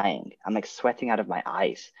dying. I'm like sweating out of my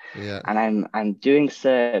eyes. Yeah. And I'm doing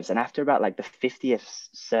serves. And after about like the 50th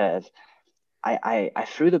serve, I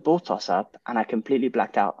threw the ball toss up and I completely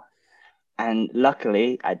blacked out. And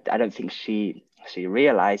luckily, I don't think she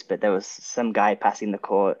realized, but there was some guy passing the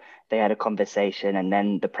court. They had a conversation, and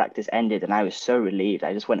then the practice ended, and I was so relieved.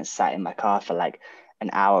 I just went and sat in my car for like an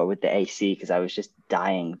hour with the AC because I was just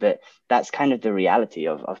dying. But that's kind of the reality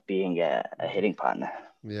of being a hitting partner.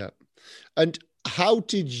 Yeah. And how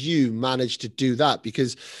did you manage to do that?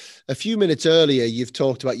 Because a few minutes earlier, you've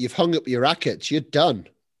talked about you've hung up your rackets, you're done.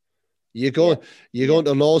 You're going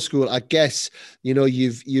to law school. I guess,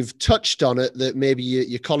 you've touched on it that maybe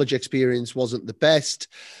your college experience wasn't the best.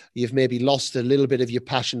 You've maybe lost a little bit of your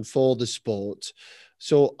passion for the sport.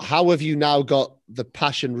 So how have you now got the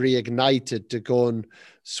passion reignited to go and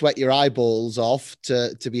sweat your eyeballs off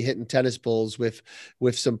to be hitting tennis balls with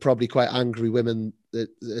some probably quite angry women that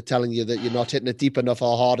are telling you that you're not hitting it deep enough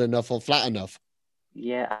or hard enough or flat enough?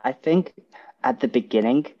 Yeah, I think at the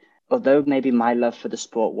beginning, although maybe my love for the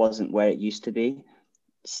sport wasn't where it used to be,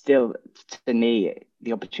 still, to me,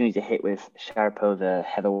 the opportunity to hit with Sharapova,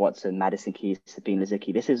 Heather Watson, Madison Keys, Sabine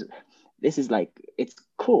Lisicki, this is like, it's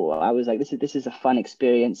cool. I was like, this is a fun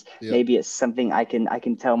experience. Yep. Maybe it's something I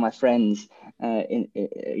can tell my friends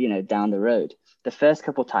down the road. The first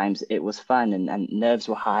couple times it was fun and nerves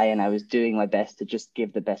were high and I was doing my best to just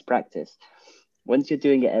give the best practice. Once you're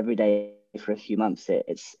doing it every day for a few months,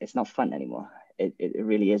 it's not fun anymore. It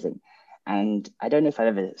really isn't. And I don't know if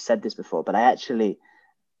I've ever said this before, but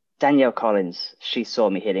Danielle Collins, she saw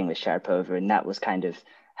me hitting with Sharapova, and that was kind of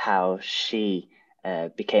how she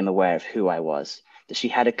became aware of who I was. That she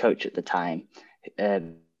had a coach at the time.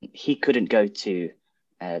 He couldn't go to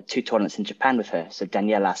 2 tournaments in Japan with her, so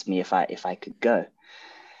Danielle asked me if I could go.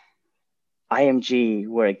 IMG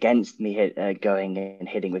were against me going and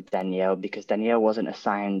hitting with Danielle because Danielle wasn't a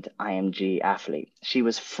signed IMG athlete. She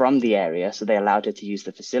was from the area, so they allowed her to use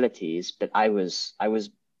the facilities, but I was at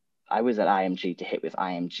IMG to hit with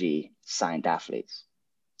IMG signed athletes.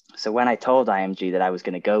 So when I told IMG that I was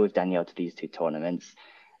going to go with Danielle to these 2 tournaments,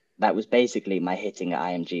 that was basically my hitting at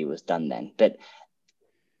IMG was done then. But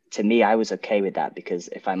to me, I was okay with that because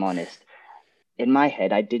if I'm honest, in my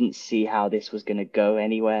head, I didn't see how this was going to go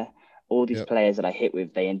anywhere. All these players that I hit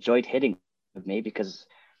with, they enjoyed hitting with me because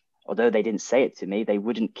although they didn't say it to me, they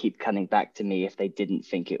wouldn't keep coming back to me if they didn't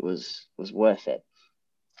think it was worth it.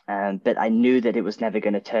 But I knew that it was never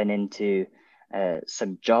going to turn into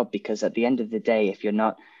some job because at the end of the day, if you're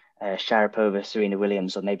not Sharapova, Serena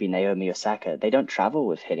Williams, or maybe Naomi Osaka, they don't travel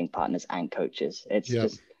with hitting partners and coaches.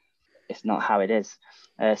 It's not how it is.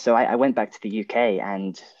 So I went back to the UK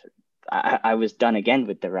and I was done again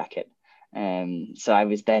with the racket. So I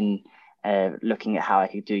was then looking at how I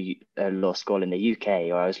could do law school in the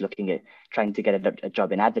UK, or I was looking at trying to get a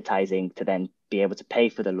job in advertising to then be able to pay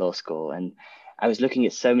for the law school. And I was looking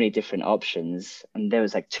at so many different options, and there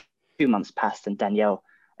was like 2 months passed, and Danielle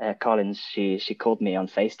Collins, she called me on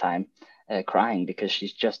FaceTime crying because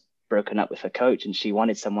she's just broken up with her coach and she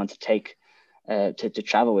wanted someone to take to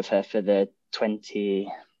travel with her for the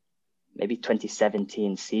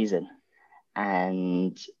 2017 season.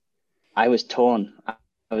 And I was torn.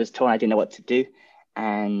 I didn't know what to do.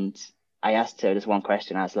 And I asked her this one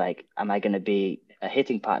question. I was like, am I going to be a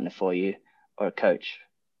hitting partner for you or a coach?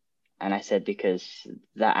 And I said, because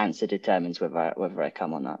that answer determines whether I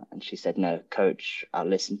come or not. And she said, no, coach, I'll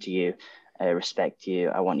listen to you. I respect you.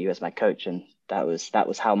 I want you as my coach. And that was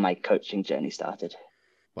how my coaching journey started.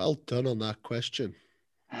 Well done on that question.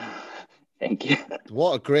 Thank you.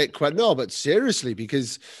 What a great question. No, but seriously,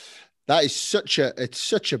 because that is such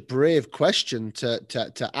a brave question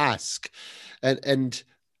to ask, and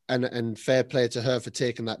fair play to her for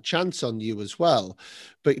taking that chance on you as well.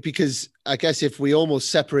 But because I guess if we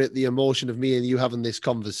almost separate the emotion of me and you having this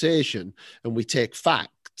conversation and we take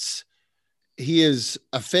facts, he is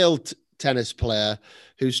a failed tennis player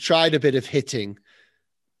who's tried a bit of hitting,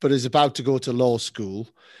 but is about to go to law school,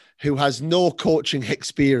 who has no coaching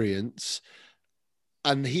experience.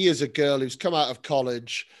 And he is a girl who's come out of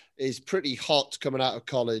college, is pretty hot coming out of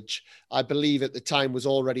college. I believe at the time was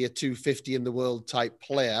already a 250 in the world type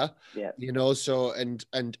player, so, and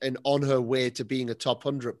on her way to being a top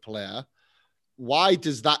 100 player. Why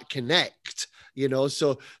does that connect?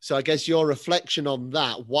 So I guess your reflection on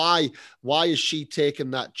that, why has she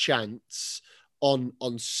taken that chance on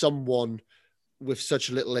someone with such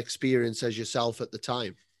little experience as yourself at the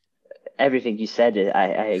time? Everything you said, I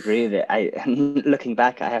agree with it. Looking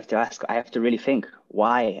back, I have to really think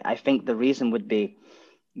why. I think the reason would be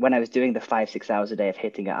when I was doing the 5-6 hours a day of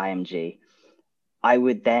hitting at IMG, I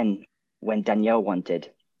would then, when Danielle wanted,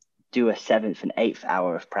 do a 7th and 8th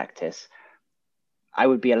hour of practice. I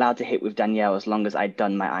would be allowed to hit with Danielle as long as I'd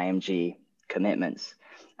done my IMG commitments.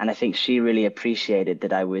 And I think she really appreciated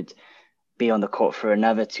that I would be on the court for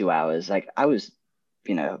another 2 hours. Like I was,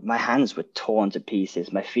 my hands were torn to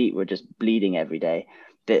pieces. My feet were just bleeding every day.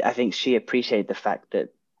 But I think she appreciated the fact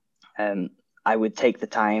that I would take the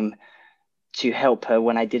time to help her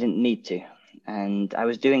when I didn't need to. And I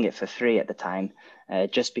was doing it for free at the time,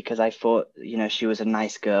 just because I thought, she was a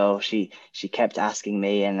nice girl. She kept asking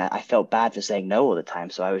me, and I felt bad for saying no all the time.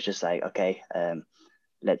 So I was just like, okay,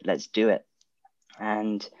 let's do it.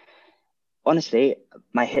 And honestly,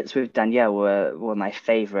 my hits with Danielle were my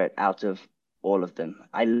favorite out of all of them.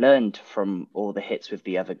 I learned from all the hits with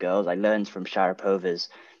the other girls. I learned from Sharapova's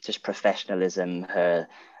just professionalism, her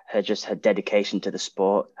dedication to the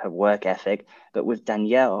sport, her work ethic. But with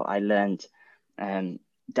Danielle, I learned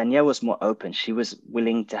Danielle was more open. She was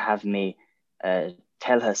willing to have me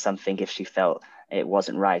tell her something if she felt it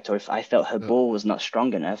wasn't right, or if I felt her ball was not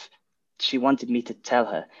strong enough. She wanted me to tell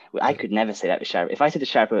her. I could never say that with Sharapova. If I said to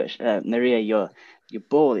Sharapova, Maria, your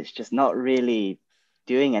ball is just not really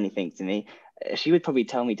doing anything to me, she would probably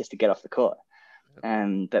tell me just to get off the court.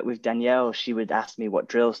 But with Danielle, she would ask me what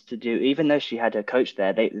drills to do. Even though she had a coach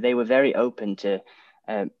there, they were very open to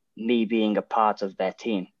me being a part of their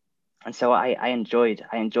team. And so I enjoyed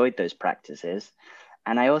those practices.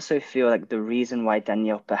 And I also feel like the reason why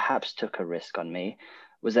Danielle perhaps took a risk on me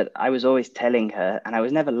was that I was always telling her, and I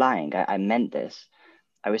was never lying, I meant this.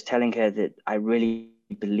 I was telling her that I really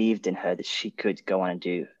believed in her, that she could go on and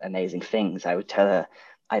do amazing things. I would tell her,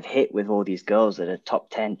 I've hit with all these girls that are top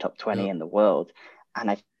 10, top 20 in the world, and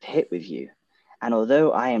I've hit with you. And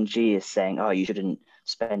although IMG is saying, oh, you shouldn't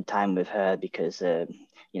spend time with her because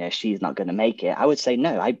she's not going to make it, I would say,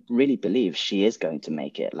 no, I really believe she is going to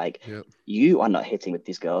make it. Like, you are not hitting with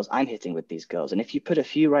these girls, I'm hitting with these girls. And if you put a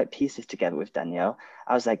few right pieces together with Danielle,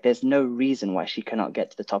 I was like, there's no reason why she cannot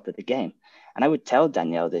get to the top of the game. And I would tell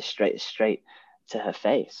Danielle this straight to her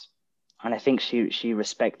face. And I think she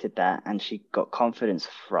respected that, and she got confidence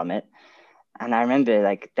from it. And I remember,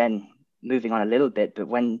 like, then moving on a little bit, but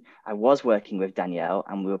when I was working with Danielle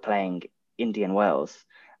and we were playing Indian Wells,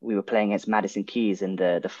 we were playing against Madison Keys in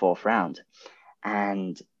the fourth round.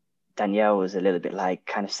 And Danielle was a little bit like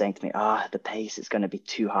kind of saying to me, the pace is going to be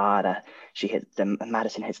too hard.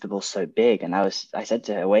 Madison hits the ball so big. And I said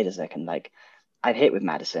to her, wait a second, like, I've hit with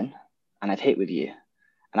Madison and I've hit with you.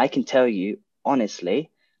 And I can tell you,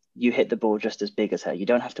 honestly, you hit the ball just as big as her. You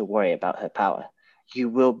don't have to worry about her power. You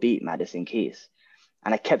will beat Madison Keys.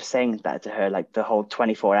 And I kept saying that to her like the whole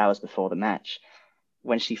 24 hours before the match.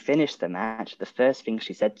 When she finished the match, the first thing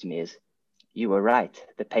she said to me is, you were right.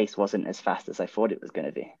 The pace wasn't as fast as I thought it was going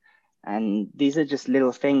to be. And these are just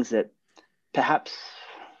little things that perhaps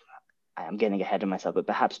I'm getting ahead of myself, but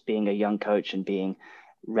perhaps being a young coach and being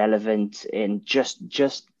relevant in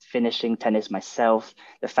just finishing tennis myself,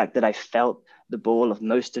 the fact that I felt the ball of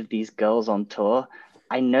most of these girls on tour,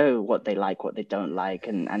 I know what they like, what they don't like,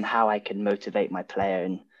 and how I can motivate my player.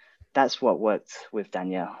 And that's what worked with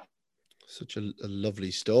Danielle. Such a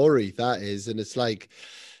lovely story that is. And it's like,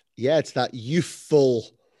 it's that youthful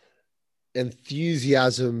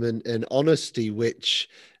enthusiasm and honesty, which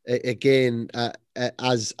again,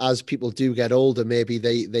 as people do get older, maybe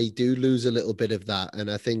they do lose a little bit of that. And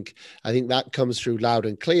I think that comes through loud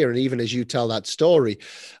and clear. And even as you tell that story,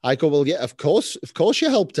 I go, well, yeah, of course you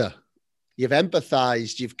helped her. You've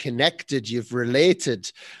empathized, you've connected, you've related,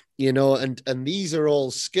 and these are all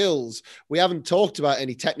skills. We haven't talked about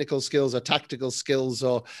any technical skills or tactical skills,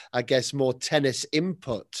 or I guess more tennis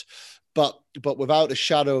input, but without a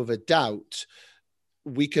shadow of a doubt,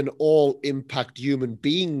 we can all impact human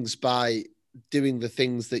beings by doing the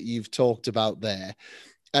things that you've talked about there.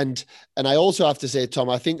 And I also have to say, Tom,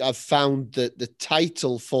 I think I've found that the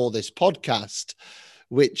title for this podcast,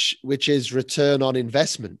 which is Return on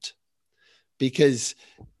Investment, because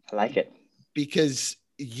I like it. Because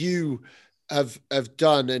you have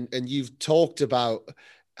done and you've talked about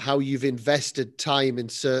how you've invested time in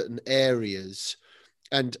certain areas,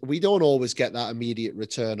 And we don't always get that immediate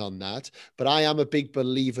return on that, but I am a big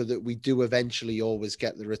believer that we do eventually always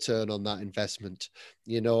get the return on that investment,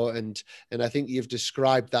 and I think you've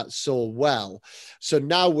described that so well. So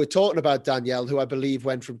now we're talking about Danielle, who I believe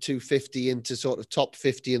went from 250 into sort of top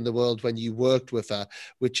 50 in the world when you worked with her,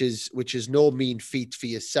 which is no mean feat for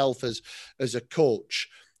yourself as a coach.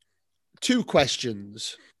 Two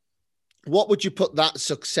questions. What would you put that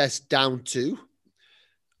success down to?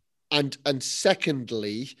 And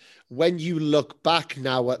secondly, when you look back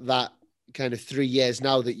now at that kind of 3 years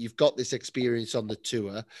now that you've got this experience on the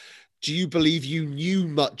tour, do you believe you knew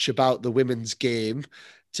much about the women's game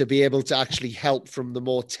to be able to actually help from the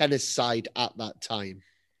more tennis side at that time?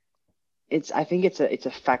 I think it's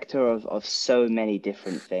a factor of so many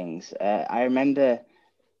different things. I remember,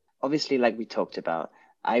 obviously, like we talked about,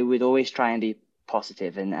 I would always try and be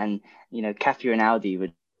positive, and Catherine Audi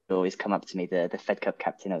would always come up to me, the Fed Cup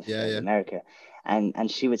captain of America,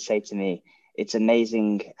 and she would say to me, "It's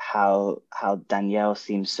amazing how Danielle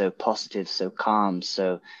seems so positive, so calm,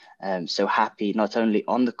 so happy, not only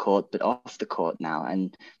on the court but off the court now."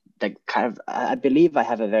 And I believe I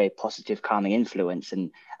have a very positive, calming influence,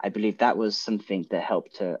 and I believe that was something that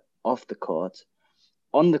helped her off the court.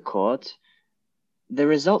 On the court, the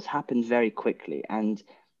results happened very quickly, and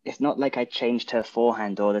it's not like I changed her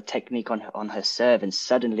forehand or the technique on her serve, and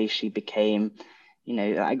suddenly she became,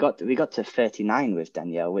 we got to 39 with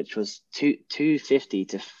Danielle, which was 250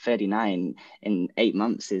 to 39 in 8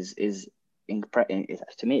 months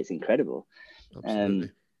to me, it's incredible. Absolutely.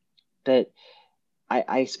 But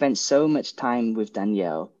I spent so much time with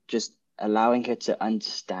Danielle, just allowing her to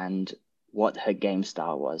understand what her game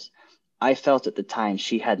style was. I felt at the time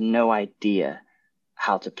she had no idea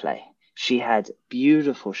how to play. She had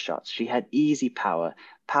beautiful shots. She had easy power,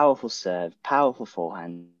 powerful serve, powerful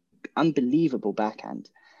forehand, unbelievable backhand.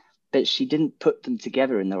 But she didn't put them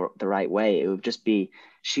together in the right way. It would just be,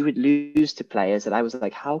 she would lose to players that I was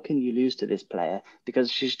like, how can you lose to this player?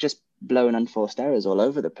 Because she's just blowing unforced errors all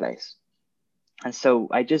over the place. And so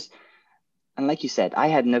and like you said, I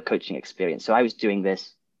had no coaching experience. So I was doing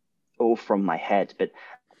this all from my head, but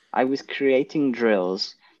I was creating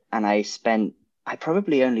drills, and I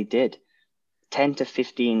probably only did 10 to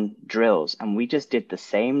 15 drills, and we just did the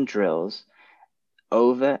same drills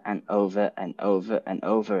over and over and over and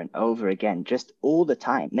over and over again, just all the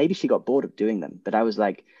time. Maybe she got bored of doing them, but I would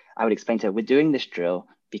explain to her, we're doing this drill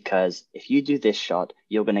because if you do this shot,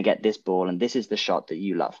 you're going to get this ball, and this is the shot that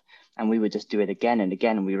you love. And we would just do it again and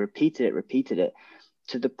again, and we repeated it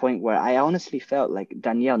to the point where I honestly felt like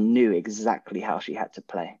Danielle knew exactly how she had to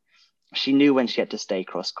play. She knew when she had to stay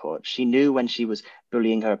cross court. She knew when she was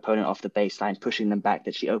bullying her opponent off the baseline, pushing them back,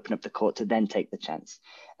 that she opened up the court to then take the chance.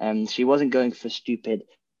 She wasn't going for stupid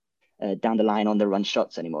down the line on the run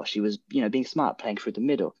shots anymore. She was, being smart, playing through the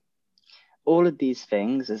middle. All of these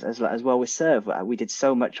things, as well with serve, we did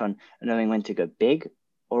so much on knowing when to go big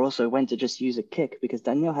or also when to just use a kick, because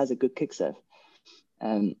Danielle has a good kick serve.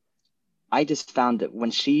 I just found that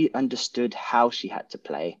when she understood how she had to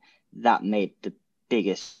play, that made the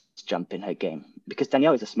biggest jump in her game, because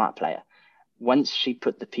Danielle is a smart player. Once she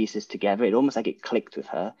put the pieces together, it almost like it clicked with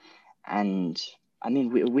her. And I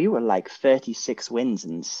mean, we were like 36 wins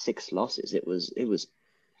and 6 losses. It was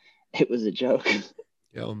a joke.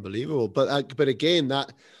 Yeah, unbelievable. But again,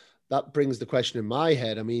 that brings the question in my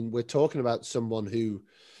head. I mean, we're talking about someone who,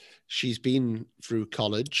 she's been through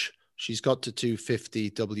college. She's got to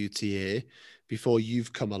 250 WTA before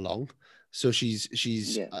you've come along. So she's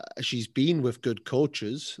been with good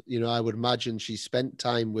coaches. I would imagine she spent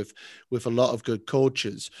time with a lot of good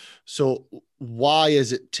coaches. So why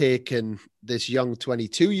has it taken this young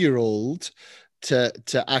 22-year-old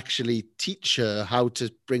to actually teach her how to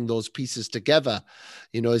bring those pieces together?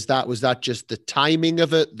 Was that just the timing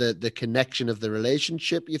of it, the connection of the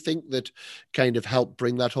relationship, you think, that kind of helped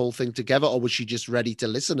bring that whole thing together, or was she just ready to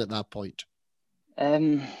listen at that point?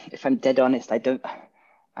 If I'm dead honest,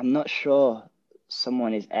 I'm not sure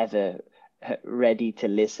someone is ever ready to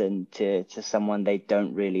listen to someone they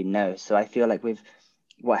don't really know. So I feel like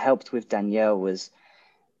what helped with Danielle was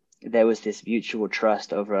there was this mutual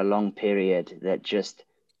trust over a long period that just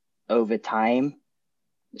over time,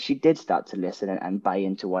 she did start to listen and buy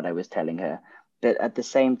into what I was telling her. But at the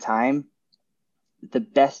same time, the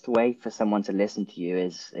best way for someone to listen to you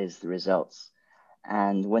is the results.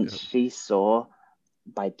 And once she saw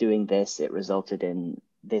by doing this, it resulted in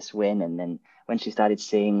this win. And then when she started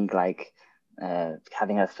seeing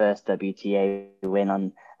having her first WTA win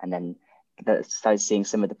and then started seeing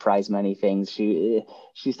some of the prize money things, she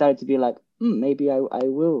started to be like, maybe I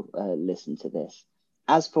will listen to this.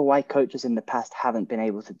 As for why coaches in the past haven't been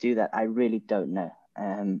able to do that, I really don't know.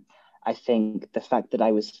 I think the fact that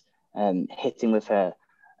I was hitting with her,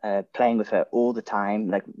 playing with her all the time,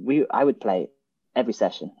 like I would play every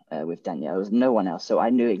session with Danielle. There was no one else, so I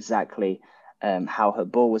knew exactly how her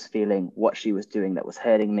ball was feeling, what she was doing that was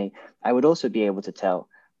hurting me. I would also be able to tell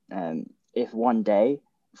if one day,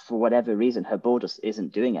 for whatever reason, her ball just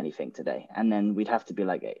isn't doing anything today, and then we'd have to be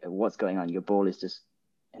like, hey, "What's going on? Your ball is just,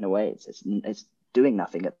 in a way, it's doing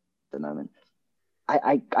nothing at the moment."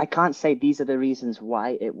 I can't say these are the reasons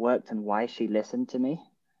why it worked and why she listened to me.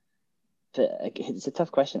 It's a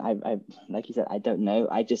tough question. I like you said, I don't know.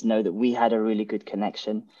 I just know that we had a really good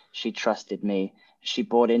connection. She trusted me. She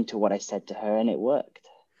bought into what I said to her, and it worked.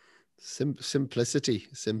 Simplicity.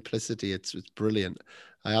 It's brilliant.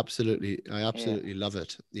 I absolutely love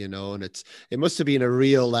it. And it must have been a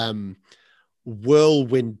real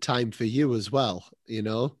whirlwind time for you as well.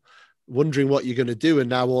 Wondering what you're going to do, and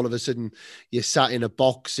now all of a sudden you're sat in a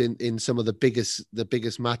box in some of the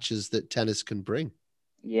biggest matches that tennis can bring.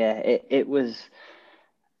 Yeah, it was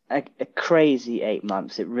a crazy 8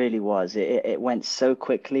 months. It really was. It went so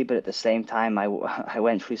quickly, but at the same time, I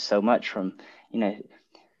went through so much from,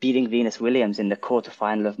 beating Venus Williams in the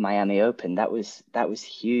quarterfinal of Miami Open. That was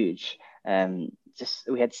huge. Just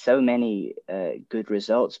we had so many good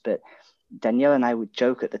results, but Danielle and I would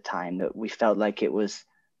joke at the time that we felt like it was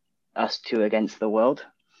us two against the world,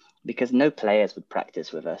 because no players would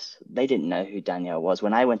practice with us. They didn't know who Danielle was.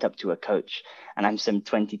 When I went up to a coach, and I'm some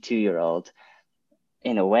 22-year-old,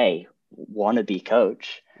 in a way, wannabe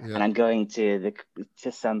coach, and I'm going to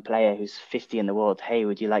some player who's 50 in the world. Hey,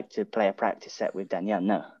 would you like to play a practice set with Danielle?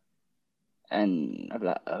 No. And I'm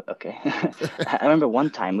like, oh, okay. I remember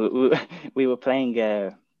one time we were playing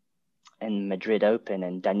in Madrid Open,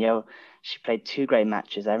 and Danielle, she played two great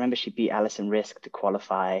matches. I remember she beat Alison Risk to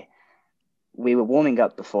qualify. We were warming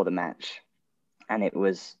up before the match, and it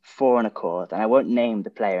was 4 on a court. And I won't name the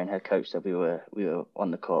player and her coach that we were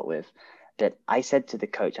on the court with. But I said to the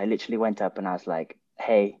coach, I literally went up and I was like,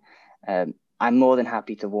 hey, I'm more than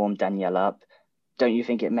happy to warm Danielle up. Don't you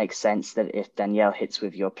think it makes sense that if Danielle hits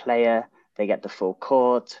with your player, they get the full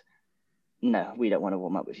court? No, we don't want to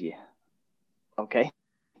warm up with you. Okay.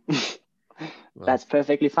 Well, that's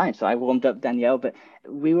perfectly fine. So I warmed up Danielle, but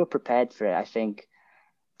we were prepared for it. I think,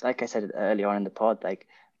 like I said earlier on in the pod, like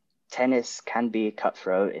tennis can be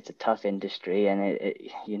cutthroat. It's a tough industry, and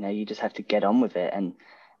you just have to get on with it.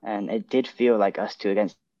 And it did feel like us two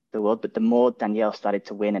against the world. But the more Danielle started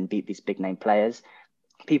to win and beat these big name players,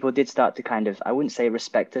 people did start to kind of, I wouldn't say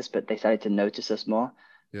respect us, but they started to notice us more.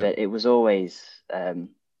 Yeah. But it was always, I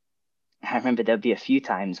remember there'd be a few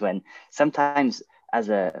times when sometimes as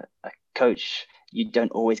a coach, you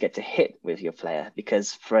don't always get to hit with your player,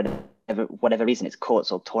 because for whatever reason, it's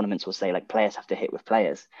courts or tournaments will say like players have to hit with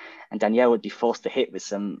players, and Danielle would be forced to hit with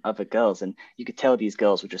some other girls, and you could tell these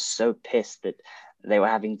girls were just so pissed that they were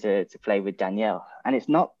having to play with Danielle. And it's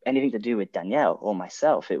not anything to do with Danielle or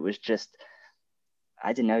myself. It was just,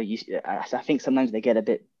 I don't know. I think sometimes they get a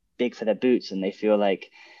bit big for their boots, and they feel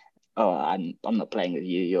like, oh, I'm not playing with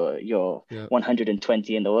you. You're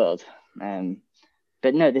 120 in the world.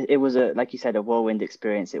 But no, it was like you said, a whirlwind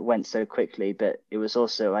experience. It went so quickly, but it was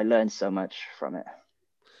also, I learned so much from it.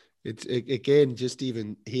 It's again, just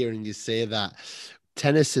even hearing you say that,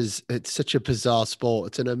 tennis it's such a bizarre sport.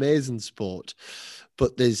 It's an amazing sport,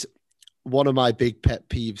 but there's one of my big pet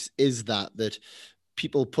peeves is that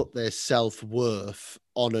people put their self-worth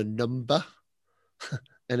on a number.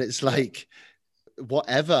 And it's like,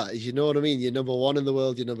 whatever, you know what I mean? You're number 1 in the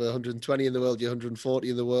world, you're number 120 in the world, you're 140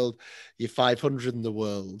 in the world, you're 500 in the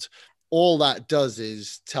world. All that does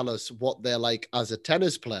is tell us what they're like as a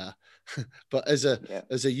tennis player. But as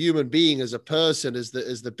a human being, as a person, as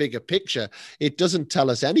the bigger picture, it doesn't tell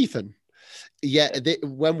us anything.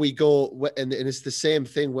 When we go, and it's the same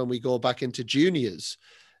thing when we go back into juniors,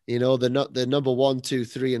 the number 1, 2,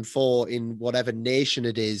 3, and 4 in whatever nation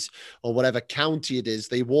it is or whatever county it is,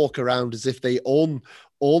 they walk around as if they own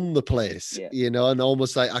the place, and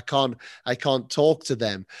almost like I can't talk to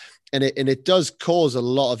them. And it does cause a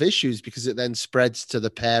lot of issues, because it then spreads to the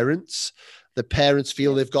parents. The parents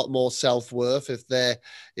feel they've got more self-worth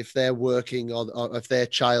if they're working on, or if their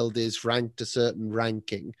child is ranked a certain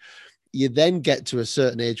ranking. You then get to a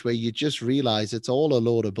certain age where you just realize it's all a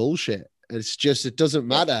load of bullshit. It's just, it doesn't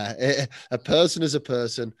matter. A person is a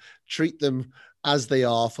person. Treat them as they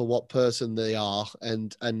are for what person they are,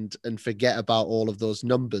 and forget about all of those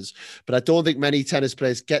numbers. But I don't think many tennis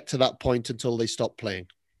players get to that point until they stop playing.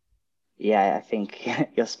 Yeah, I think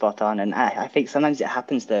you're spot on. And I think sometimes it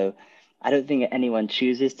happens though, I don't think anyone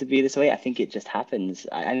chooses to be this way. I think it just happens.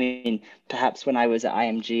 I mean, perhaps when I was at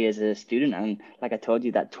IMG as a student, and like I told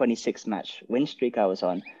you, that 26 match win streak I was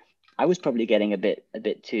on, I was probably getting a bit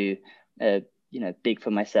too, big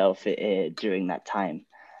for myself during that time.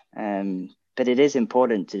 But it is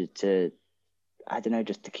important to, I don't know,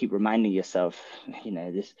 just to keep reminding yourself,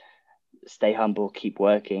 this stay humble, keep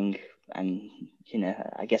working, and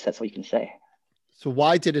I guess that's all you can say. So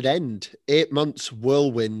why did it end? 8 months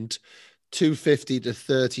whirlwind, 250 to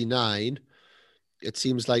 39. It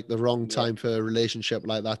seems like the wrong Yeah. time for a relationship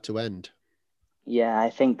like that to end. Yeah,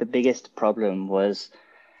 I think the biggest problem was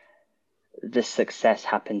the success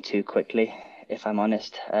happened too quickly, if I'm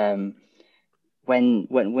honest.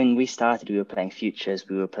 When we started, we were playing futures,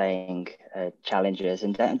 we were playing challengers,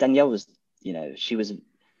 and Danielle was, she was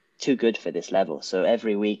too good for this level. So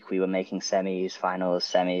every week we were making semis, finals,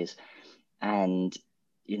 semis, and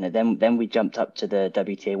then we jumped up to the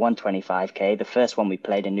WTA 125K. The first one we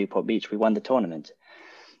played in Newport Beach, we won the tournament.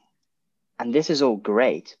 And this is all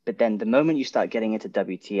great, but then the moment you start getting into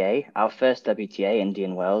WTA, our first WTA,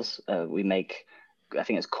 Indian Wells, we make, I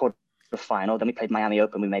think it's quarter final. Then we played Miami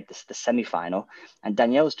Open. We made the semi-final, and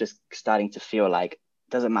Danielle's just starting to feel like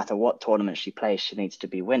doesn't matter what tournament she plays, she needs to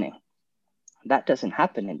be winning. That doesn't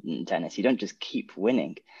happen in tennis. You don't just keep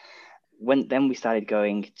winning. Then we started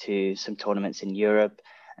going to some tournaments in Europe.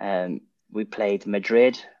 We played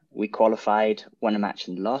Madrid. We qualified, won a match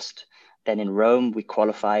and lost. Then in Rome, we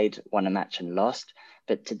qualified, won a match and lost.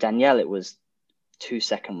 But to Danielle, it was 2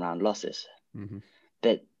 second-round losses. Mm-hmm.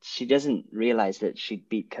 But she doesn't realize that she'd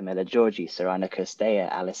beat Camila Giorgi, Sorana Cirstea,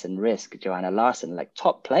 Alison Riske, Joanna Larsson, like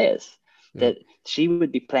top players. Yeah. That she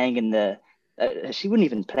would be playing in the... she wouldn't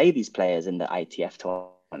even play these players in the ITF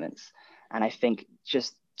tournaments. And I think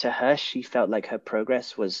just to her, she felt like her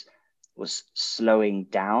progress was slowing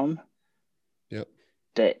down. Yep.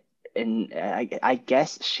 That I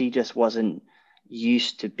guess she just wasn't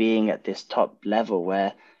used to being at this top level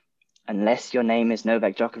where unless your name is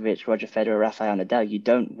Novak Djokovic, Roger Federer, Rafael Nadal, you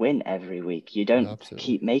don't win every week. You don't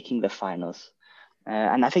keep making the finals.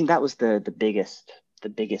 And I think that was the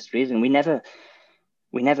biggest reason. We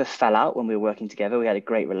never fell out when we were working together. We had a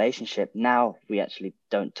great relationship. Now we actually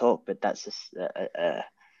don't talk, but that's just a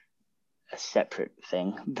separate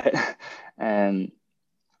thing.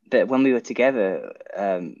 But when we were together,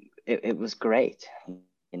 it was great.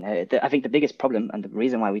 I think the biggest problem and the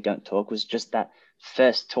reason why we don't talk was just that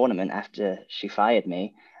first tournament after she fired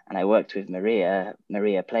me and I worked with Maria.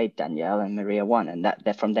 Maria played Danielle and Maria won, and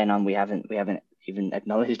that from then on we haven't even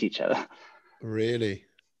acknowledged each other. Really?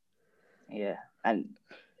 Yeah, and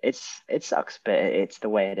it sucks, but it's the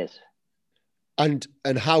way it is. And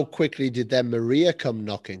how quickly did then Maria come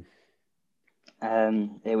knocking?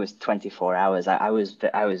 It was 24 hours. I was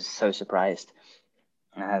so surprised.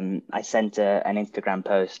 I sent an Instagram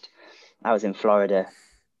post. I was in Florida,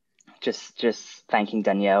 just thanking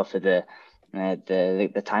Danielle for the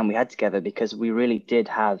time we had together, because we really did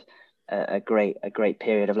have a great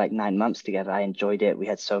period of like 9 months together. I enjoyed it. We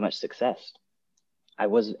had so much success. I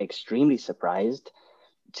was extremely surprised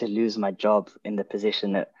to lose my job in the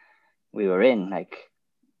position that we were in. Like,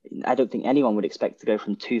 I don't think anyone would expect to go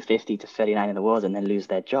from 250 to 39 in the world and then lose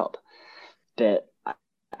their job. But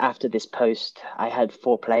after this post, I had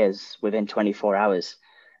 4 players within 24 hours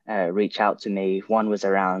reach out to me. One was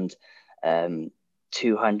around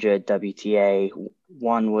 200 WTA.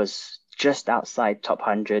 One was just outside top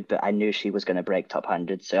 100, but I knew she was going to break top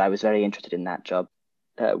 100. So I was very interested in that job.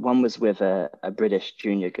 One was with a British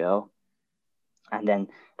junior girl. And then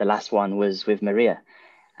the last one was with Maria.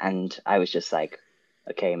 And I was just like,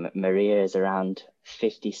 okay, Maria is around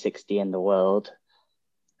 50, 60 in the world.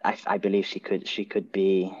 I believe she could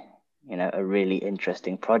be, a really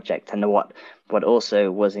interesting project. And what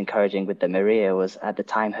also was encouraging with the Maria was at the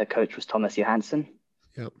time her coach was Thomas Johansson.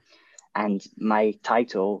 Yep. And my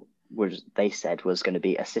title they said was going to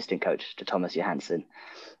be assistant coach to Thomas Johansson,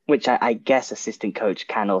 which I guess assistant coach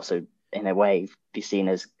can also in a way be seen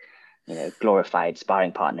as, glorified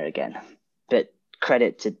sparring partner again. But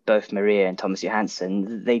credit to both Maria and Thomas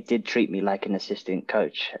Johansson, they did treat me like an assistant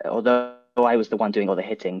coach. Although I was the one doing all the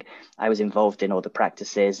hitting, I was involved in all the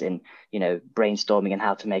practices, in, brainstorming and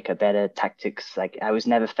how to make a better tactics. Like, I was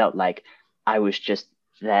never felt like I was just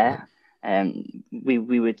there. We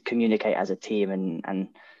would communicate as a team, and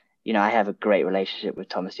I have a great relationship with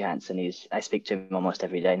Thomas Johansson. I speak to him almost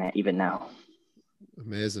every day now, even now.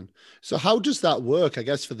 Amazing. So how does that work? I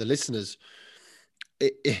guess for the listeners,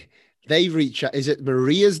 they reach out. Is it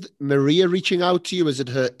Maria reaching out to you? Is it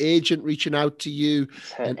her agent reaching out to you?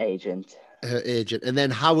 It's her agent. her agent. And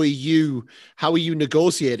then how are you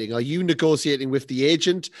negotiating? Are you negotiating with the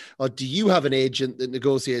agent, or do you have an agent that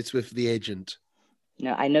negotiates with the agent?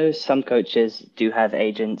 No, I know some coaches do have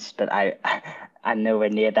agents, but I'm nowhere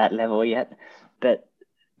near that level yet. But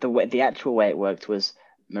the actual way it worked was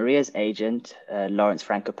Maria's agent, Lawrence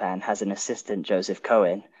Frankopan, has an assistant, Joseph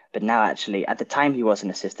Cohen. But now, actually, at the time he was an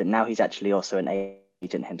assistant. Now he's actually also an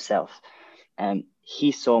agent himself.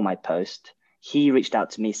 He saw my post. He reached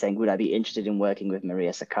out to me saying, "Would I be interested in working with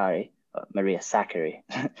Maria Sakkari?" Maria Sakkari.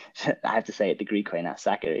 I have to say it the Greek way now,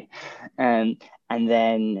 Sakkari. And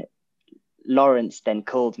then Lawrence then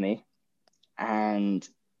called me and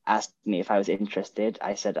asked me if I was interested.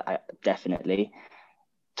 I said, definitely.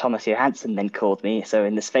 Thomas Johansson then called me. So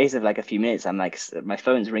in the space of like a few minutes, I'm like, my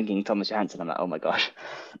phone's ringing, Thomas Johansson. I'm like, oh my gosh.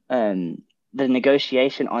 The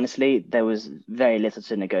negotiation, honestly, there was very little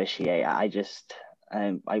to negotiate. I just,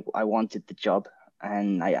 I wanted the job,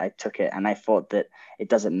 and I took it, and I thought that it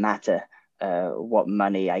doesn't matter what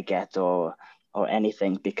money I get or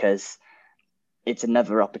anything, because it's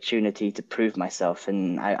another opportunity to prove myself.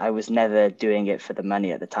 And I was never doing it for the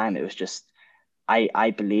money at the time. It was just,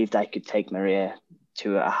 I believed I could take Maria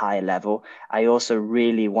to a higher level. I also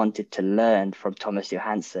really wanted to learn from Thomas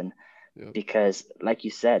Johansson, because like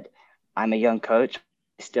you said, I'm a young coach.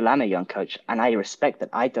 I still am a young coach, and I respect that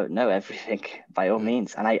I don't know everything by all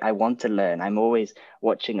means. And I want to learn. I'm always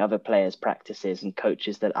watching other players' practices and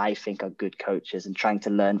coaches that I think are good coaches and trying to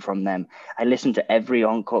learn from them. I listen to every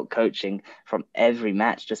on-court coaching from every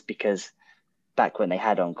match, just because back when they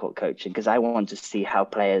had on-court coaching, because I want to see how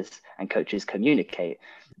players and coaches communicate.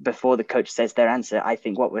 Before the coach says their answer, I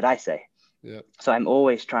think, what would I say? Yeah. So I'm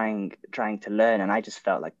always trying to learn, and I just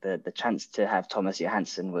felt like the chance to have Thomas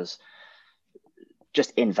Johansson was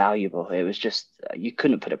just invaluable. It was just, you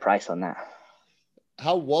couldn't put a price on that.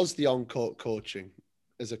 How was the on-court coaching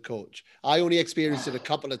as a coach? I only experienced it a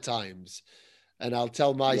couple of times, and I'll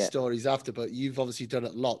tell my stories after, but you've obviously done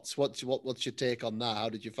it lots. What's your take on that? How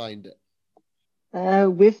did you find it?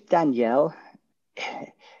 With Danielle,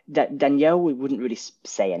 we wouldn't really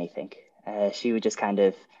say anything. She would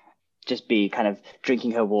just be kind of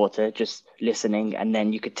drinking her water, just listening, and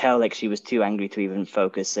then you could tell like she was too angry to even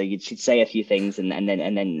focus. So she'd say a few things, and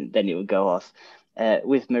then it would go off.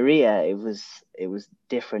 With Maria, it was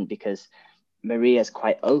different, because Maria's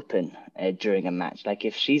quite open during a match. Like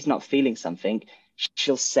if she's not feeling something,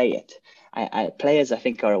 she'll say it. Players, I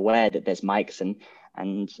think, are aware that there's mics,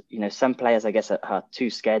 and some players, I guess, are too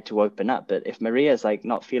scared to open up. But if Maria's like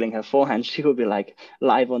not feeling her forehand, she will be like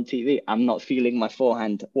live on TV, "I'm not feeling my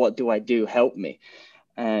forehand. What do I do? Help me."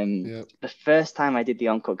 The first time I did the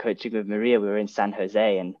on-court coaching with Maria, we were in San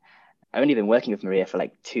Jose, and I've only been working with Maria for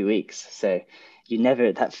like 2 weeks. So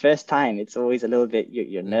that first time, it's always a little bit,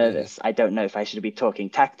 you're nervous. I don't know if I should be talking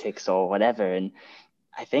tactics or whatever. And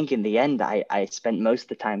I think in the end, I spent most of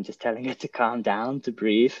the time just telling her to calm down, to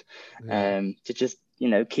breathe, to just,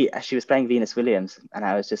 keep. She was playing Venus Williams, and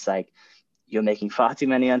I was just like, "You're making far too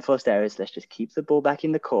many unforced errors. Let's just keep the ball back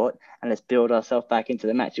in the court, and let's build ourselves back into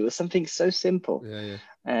the match." It was something so simple.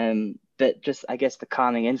 But just, I guess, the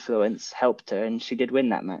calming influence helped her, and she did win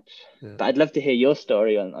that match. But I'd love to hear your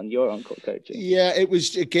story on your on-court coaching. Yeah, it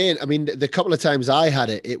was, again, I mean, the couple of times I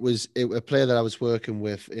had it was a player that I was working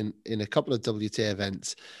with in a couple of WTA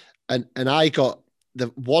events. And I got, the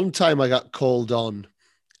one time I got called on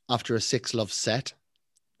after a 6-love set,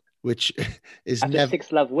 which is after never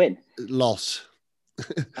 6-love win. Loss.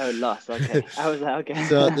 Oh, loss. Okay. I was like, okay.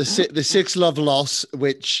 So the 6-love loss,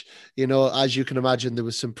 which, as you can imagine, there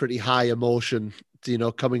was some pretty high emotion,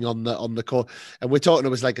 coming on the court. And we're talking, it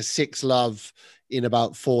was like a 6-love in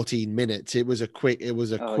about 14 minutes. It was a quick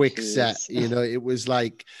set. It was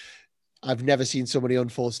like, I've never seen so many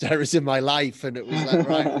unforced errors in my life. And it was like,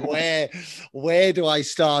 right, where do I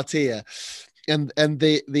start here? And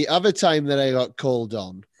the other time that I got called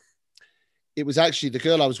on, it was actually the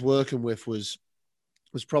girl I was working with was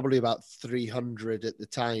probably about 300 at the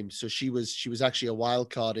time. So she was actually a wild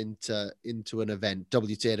card into an event,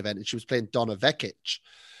 WTA event, and she was playing Donna Vekic.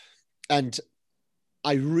 And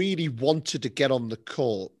I really wanted to get on the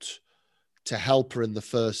court to help her in the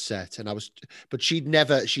first set. And I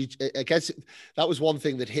guess that was one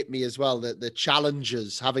thing that hit me as well, that the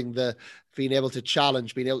challenges, being able to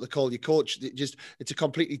challenge, being able to call your coach, it's a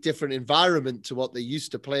completely different environment to what they're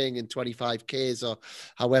used to playing in 25Ks or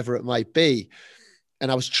however it might be.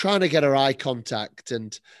 And I was trying to get her eye contact,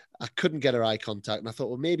 and I couldn't get her eye contact. And I thought,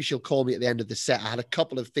 well, maybe she'll call me at the end of the set. I had a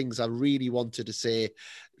couple of things I really wanted to say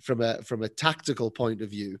from a tactical point of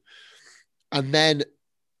view. And then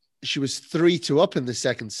she was 3-2 up in the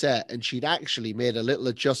second set, and she'd actually made a little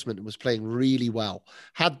adjustment and was playing really well,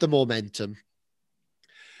 had the momentum.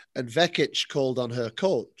 And Vekic called on her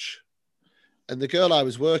coach. And the girl I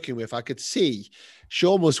was working with, I could see she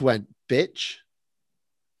almost went, bitch.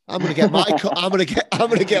 I'm gonna get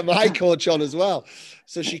my coach on as well.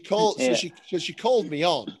 So she called. Yeah. So she called me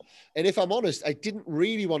on, and if I'm honest, I didn't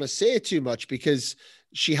really want to say too much because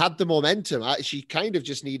she had the momentum. She kind of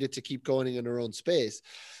just needed to keep going in her own space.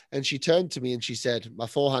 And she turned to me and she said, "My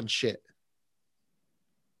forehand's shit."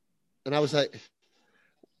 And I was like,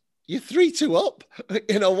 "You're 3-2 up.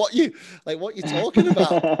 You know what you talking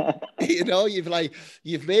about? You know,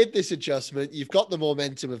 you've made this adjustment. You've got the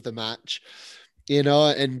momentum of the match." You know,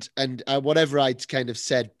 and whatever I'd kind of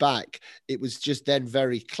said back, it was just then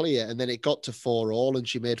very clear. And then it got to 4-all, and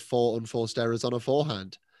she made 4 unforced errors on her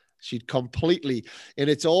forehand. She'd completely, and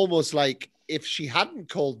it's almost like if she hadn't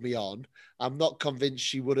called me on, I'm not convinced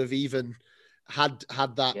she would have even had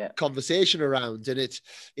that conversation around. And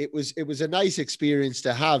it was a nice experience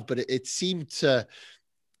to have, but it seems to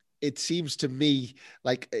me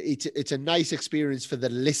like it's a nice experience for the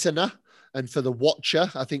listener. And for the watcher,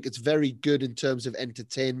 I think it's very good in terms of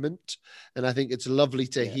entertainment. And I think it's lovely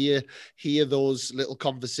to hear those little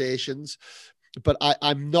conversations. But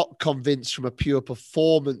I'm not convinced from a pure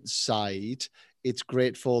performance side, it's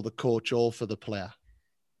great for the coach or for the player.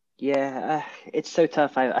 Yeah, it's so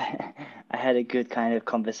tough. I had a good kind of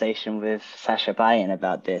conversation with Sasha Bayan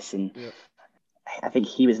about this. And I think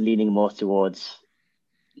he was leaning more towards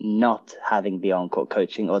not having the on-court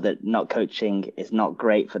coaching, or that not coaching is not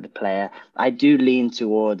great for the player. I do lean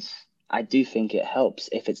towards, I do think it helps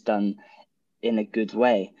if it's done in a good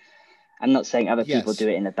way. I'm not saying other people do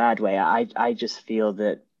it in a bad way. I just feel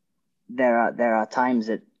that there are times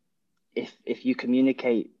that if you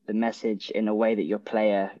communicate the message in a way that your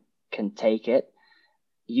player can take it,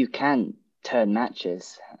 you can turn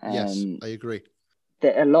matches. Yes, I agree.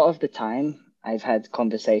 A lot of the time I've had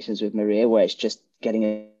conversations with Maria where it's just getting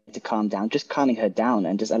her to calm down, just calming her down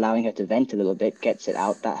and just allowing her to vent a little bit, gets it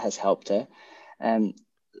out. That has helped her.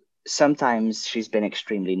 Sometimes she's been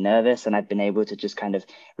extremely nervous, and I've been able to just kind of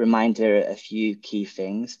remind her a few key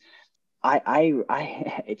things.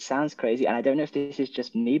 It sounds crazy, and I don't know if this is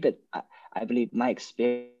just me, but I believe my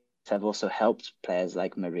experience have also helped players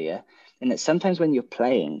like Maria, in that sometimes when you're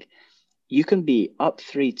playing, you can be up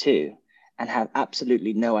 3-2 and have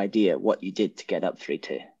absolutely no idea what you did to get up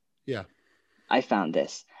 3-2. Yeah. I found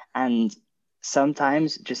this. And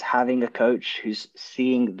sometimes just having a coach who's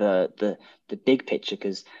seeing the big picture,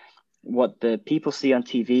 because what the people see on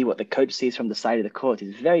TV, what the coach sees from the side of the court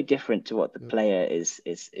is very different to what the player is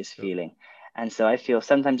feeling. And so I feel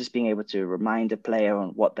sometimes just being able to remind a player on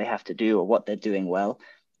what they have to do or what they're doing well,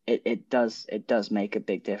 it does make a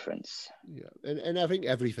big difference. Yeah. And I think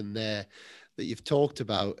everything there that you've talked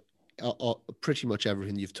about, or pretty much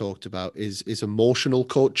everything you've talked about is emotional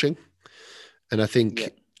coaching. And I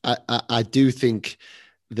think, I do think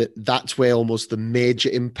that's where almost the major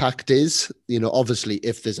impact is. You know, obviously,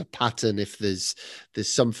 if there's a pattern, if there's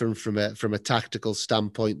something from a tactical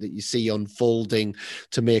standpoint that you see unfolding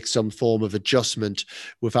to make some form of adjustment,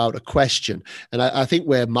 without a question. And I think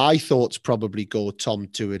where my thoughts probably go, Tom,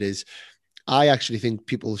 to it is, I actually think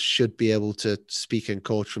people should be able to speak and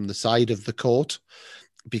coach from the side of the court,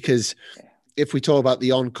 because if we talk about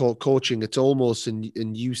the on-court coaching, it's almost,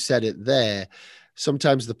 and you said it there,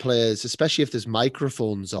 sometimes the players, especially if there's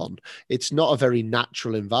microphones on, it's not a very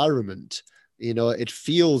natural environment. You know, it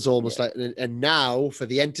feels almost like, and now for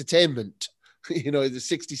the entertainment, you know, the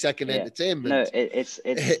 60-second entertainment. No,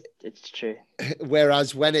 it's true.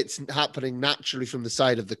 Whereas when it's happening naturally from the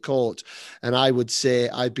side of the court, and I would say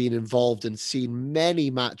I've been involved and seen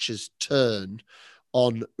many matches turn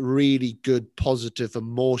on really good, positive,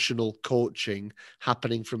 emotional coaching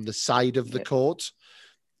happening from the side of the court.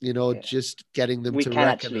 You know, just getting them to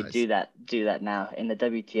recognize. We can actually do that now in the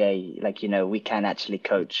WTA. Like, you know, we can actually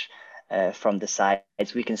coach from the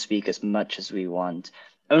sides. We can speak as much as we want,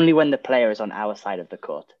 only when the player is on our side of the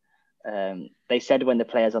court. They said when the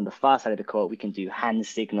player's on the far side of the court, we can do hand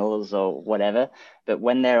signals or whatever. But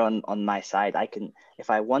when they're on my side, I can, if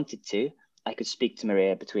I wanted to, I could speak to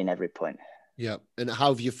Maria between every point. Yeah. And how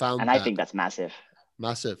have you found that? And I think that's massive.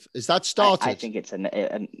 Massive. Is that started? I think it's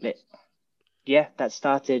that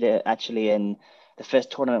started actually in the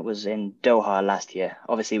first tournament was in Doha last year.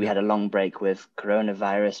 Obviously, we had a long break with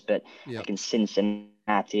coronavirus, but like in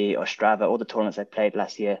Cincinnati, Ostrava, all the tournaments I played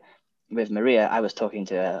last year with Maria, I was talking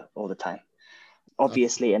to her all the time.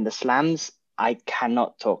 Obviously, in the slams, I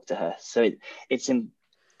cannot talk to her. So it's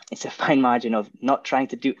a fine margin of not trying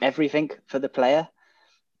to do everything for the player,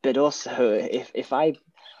 but also if I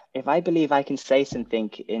if I believe I can say something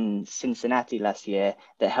in Cincinnati last year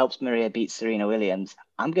that helps Maria beat Serena Williams,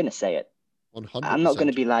 I'm going to say it. 100%. I'm not going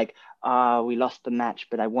to be like, we lost the match,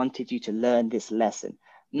 but I wanted you to learn this lesson.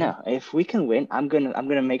 No, if we can win, I'm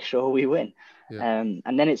gonna make sure we win. Yeah.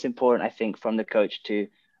 And then it's important, I think, from the coach to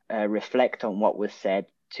reflect on what was said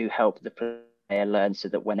to help the player learn, so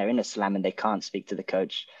that when they're in a slam and they can't speak to the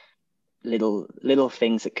coach, little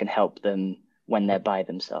things that can help them when they're by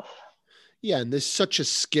themselves. Yeah, and there's such a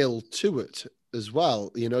skill to it as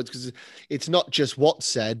well, because it's not just what's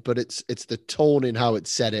said, but it's the tone in how it's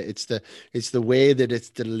said it. It's the way that it's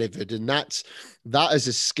delivered, and that is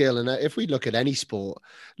a skill. And if we look at any sport,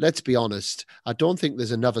 let's be honest, I don't think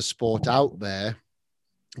there's another sport out there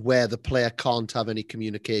where the player can't have any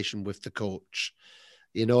communication with the coach.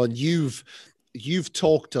 And you've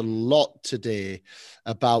talked a lot today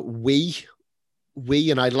about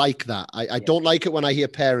and I like that. I don't like it when I hear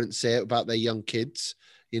parents say it about their young kids.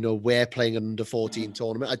 We're playing an under 14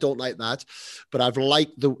 tournament. I don't like that, but I've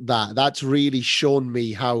liked that. That's really shown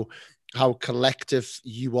me how collective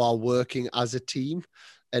you are working as a team,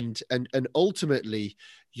 and ultimately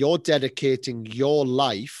you're dedicating your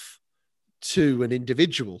life to an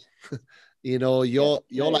individual. Your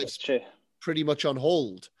life's pretty much on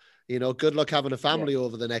hold. Good luck having a family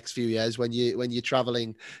over the next few years when you're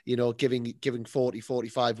traveling, giving 40,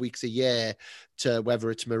 45 weeks a year to whether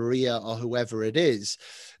it's Maria or whoever it is.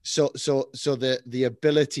 So the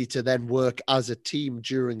ability to then work as a team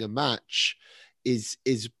during a match is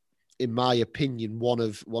in my opinion one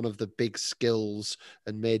of the big skills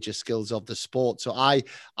and major skills of the sport. So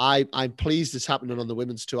I'm pleased it's happening on the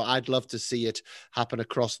women's tour. I'd love to see it happen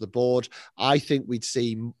across the board. I think we'd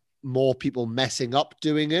see more people messing up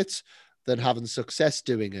doing it than having success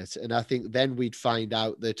doing it. And I think then we'd find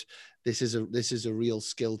out that this is a real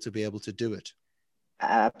skill to be able to do it.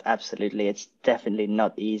 Absolutely. It's definitely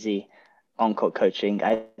not easy on-court coaching.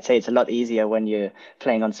 I'd say it's a lot easier when you're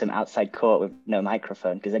playing on some outside court with no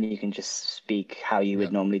microphone, because then you can just speak how you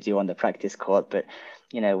would normally do on the practice court. But,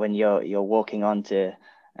 when you're walking onto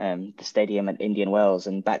the stadium at Indian Wells,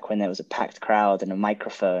 and back when there was a packed crowd and a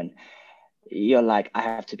microphone, you're like, I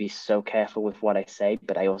have to be so careful with what I say,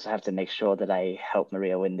 but I also have to make sure that I help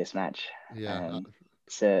Maria win this match.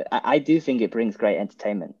 So I do think it brings great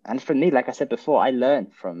entertainment. And for me, like I said before, I learn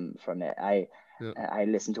from it. I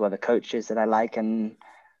listen to other coaches that I like, and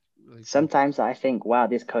sometimes I think, wow,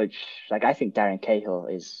 this coach, like I think Darren Cahill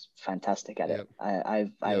is fantastic at it.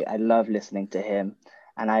 I love listening to him,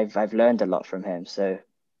 and I've learned a lot from him. So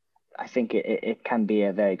I think it can be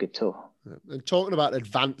a very good tool. And talking about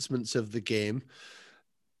advancements of the game,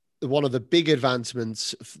 one of the big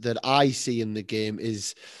advancements that I see in the game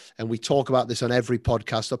is, and we talk about this on every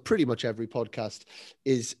podcast, or pretty much every podcast,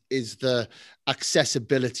 is the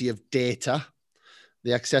accessibility of data,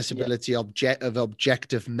 the accessibility of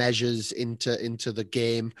objective measures into the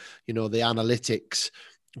game, the analytics.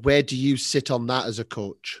 Where do you sit on that as a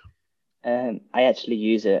coach? I actually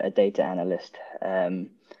use a data analyst.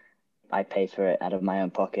 I pay for it out of my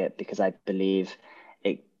own pocket because I believe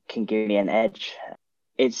it can give me an edge.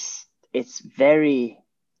 It's very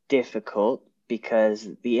difficult because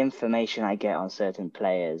the information I get on certain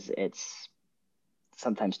players, it's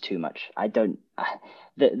sometimes too much.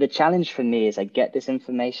 The challenge for me is I get this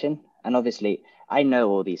information, and obviously I know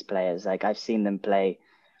all these players. Like I've seen them play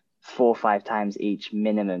 4 or 5 times each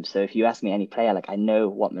minimum. So if you ask me any player, like I know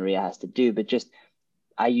what Maria has to do, but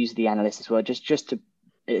I use the analyst as well, just to,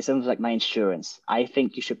 it's almost like my insurance. I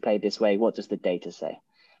think you should play this way. What does the data say?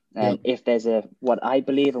 And if there's what I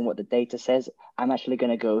believe and what the data says, I'm actually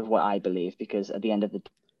going to go with what I believe, because at the end of the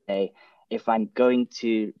day, if I'm going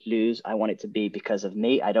to lose, I want it to be because of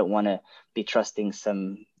me. I don't want to be trusting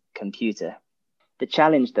some computer. The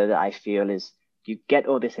challenge, though, that I feel is you get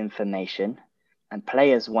all this information and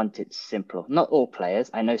players want it simple. Not all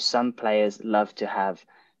players. I know some players love to have,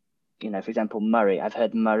 for example, Murray. I've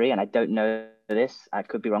heard Murray, and I don't know this, I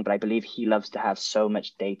could be wrong, but I believe he loves to have so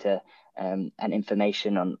much data and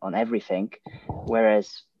information on everything.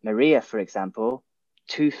 Whereas Maria, for example,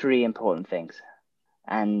 2-3 important things.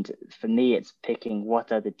 And for me, it's picking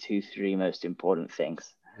what are the 2-3 most important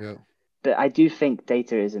things. Yeah. But I do think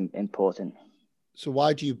data is important. So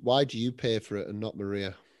why do you pay for it and not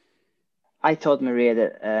Maria? I told Maria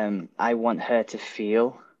that I want her to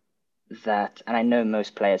feel that, and I know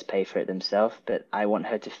most players pay for it themselves, but I want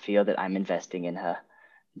her to feel that I'm investing in her,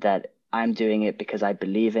 that I'm doing it because I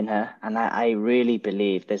believe in her. And I really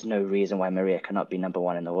believe there's no reason why Maria cannot be number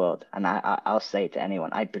 1 in the world. And I'll say it to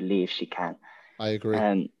anyone, I believe she can. I agree.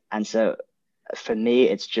 And so for me,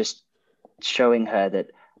 it's just showing her that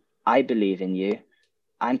I believe in you.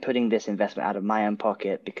 I'm putting this investment out of my own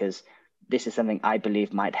pocket because this is something I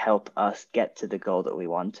believe might help us get to the goal that we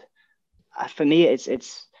want. For me,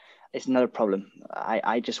 it's not a problem.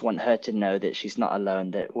 I just want her to know that she's not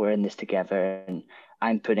alone, that we're in this together, and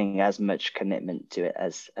I'm putting as much commitment to it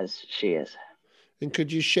as she is. And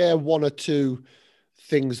could you share one or two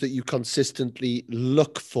things that you consistently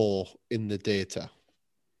look for in the data?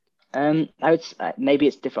 I would maybe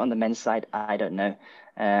it's different on the men's side. I don't know.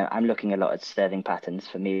 I'm looking a lot at serving patterns.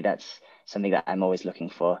 For me, that's something that I'm always looking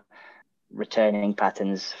for. Returning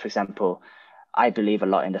patterns, for example, I believe a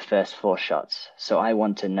lot in the first 4 shots. So I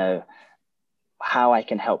want to know how I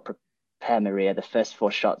can help prepare Maria the first 4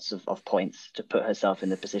 shots of points to put herself in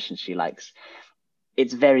the position she likes.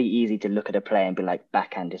 It's very easy to look at a play and be like,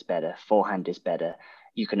 backhand is better, forehand is better.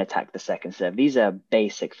 You can attack the second serve. These are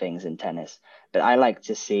basic things in tennis. But I like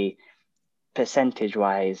to see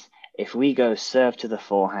percentage-wise, if we go serve to the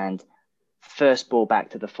forehand, first ball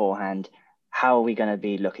back to the forehand, how are we going to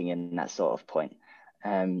be looking in that sort of point?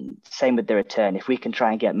 Same with the return. If we can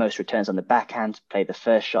try and get most returns on the backhand, play the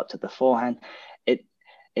first shot to the forehand,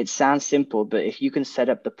 it sounds simple, but if you can set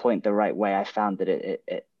up the point the right way, I found that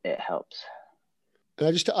it helps.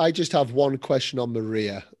 I just have one question on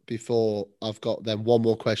Maria before I've got then one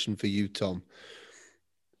more question for you, Tom.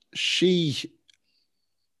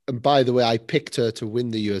 And by the way, I picked her to win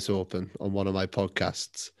the US Open on one of my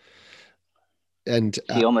podcasts. And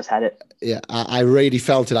she almost had it. Yeah, I really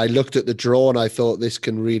felt it. I looked at the draw and I thought this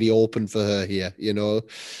can really open for her here,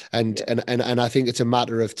 and I think it's a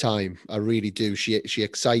matter of time. I really do. She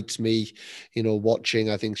excites me, watching.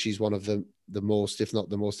 I think she's one of the most, if not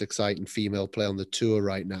the most exciting female player on the tour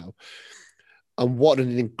right now. And what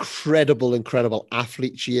an incredible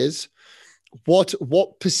athlete she is.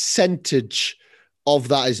 What percentage of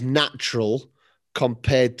that is natural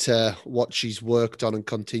compared to what she's worked on and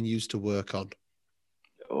continues to work on?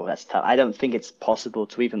 Oh, that's tough. I don't think it's possible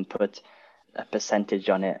to even put a percentage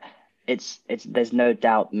on it. It's there's no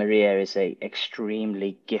doubt Maria is a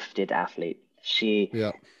extremely gifted athlete.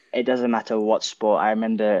 It doesn't matter what sport. I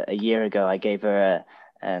remember a year ago I gave her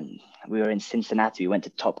we were in Cincinnati, we went to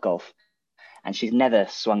Top Golf, and she's never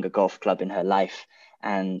swung a golf club in her life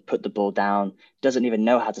and put the ball down, doesn't even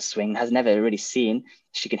know how to swing, has never really seen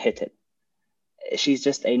she can hit it. She's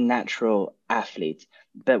just a natural athlete.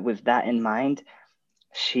 But with that in mind,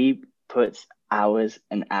 she puts hours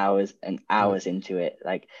and hours and hours into it.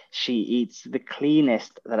 Like, she eats the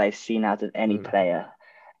cleanest that I've seen out of any player.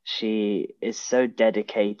 She is so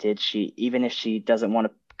dedicated. Even if she doesn't want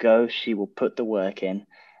to go, she will put the work in.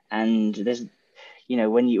 And there's,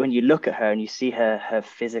 when you look at her and you see her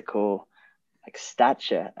physical like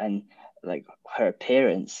stature and like her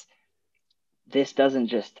appearance, this doesn't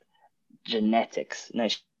just genetics. No,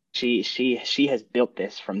 she has built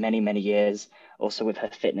this for many years, also with her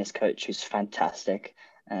fitness coach, who's fantastic.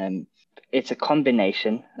 It's a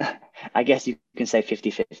combination. I guess you can say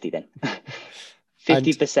 50-50 then.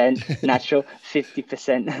 50% natural,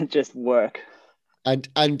 50% just work.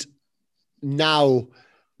 And now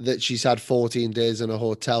that she's had 14 days in a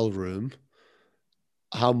hotel room,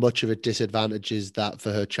 how much of a disadvantage is that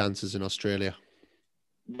for her chances in Australia?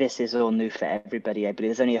 This is all new for everybody. I believe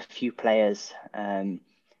there's only a few players,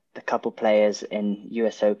 the couple players in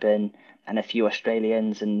US Open and a few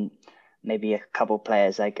Australians, and maybe a couple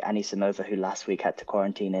players like Anisimova, who last week had to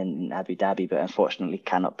quarantine in Abu Dhabi, but unfortunately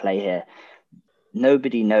cannot play here.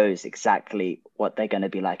 Nobody knows exactly what they're going to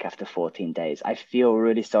be like after 14 days. I feel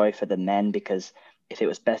really sorry for the men, because if it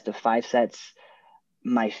was best of 5 sets,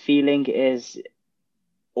 my feeling is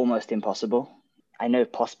almost impossible. I know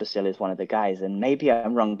Pospisil is one of the guys, and maybe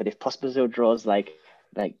I'm wrong, but if Pospisil draws like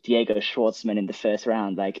Diego Schwartzman in the first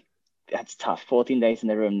round, like, that's tough. 14 days in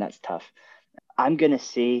the room, that's tough. I'm going to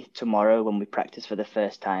see tomorrow when we practice for the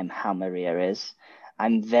first time how Maria is. I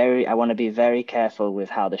want to be very careful with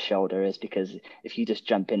how the shoulder is, because if you just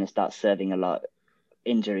jump in and start serving a lot,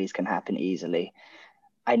 injuries can happen easily.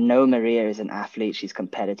 I know Maria is an athlete. She's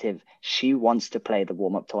competitive. She wants to play the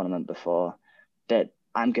warm-up tournament before, but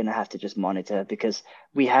I'm going to have to just monitor, because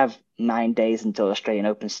we have 9 days until Australian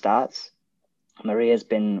Open starts. Maria's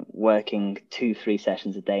been working 2-3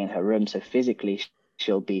 sessions a day in her room, so physically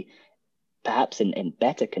she'll be perhaps in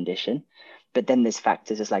better condition. But then there's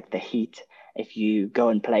factors just like the heat. If you go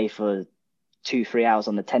and play for 2-3 hours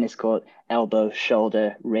on the tennis court, elbow,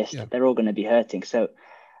 shoulder, wrist, they're all going to be hurting. So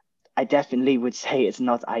I definitely would say it's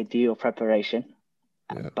not ideal preparation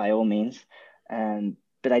by all means.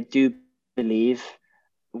 But I do believe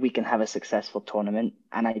we can have a successful tournament.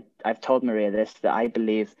 And I've told Maria this, that I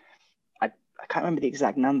believe I can't remember the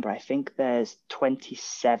exact number. I think there's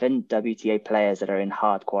 27 WTA players that are in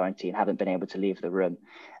hard quarantine, haven't been able to leave the room.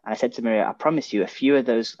 And I said to Maria, I promise you, a few of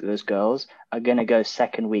those girls are going to go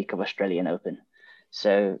second week of Australian Open.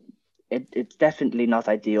 So it's definitely not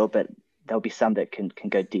ideal, but there'll be some that can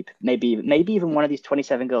go deep. Maybe even one of these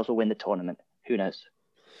 27 girls will win the tournament. Who knows?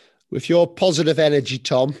 With your positive energy,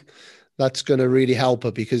 Tom, that's going to really help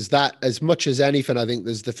her, because that, as much as anything, I think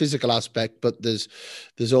there's the physical aspect, but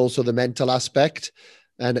there's also the mental aspect.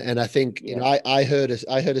 And I think, you know, I heard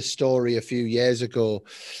a story a few years ago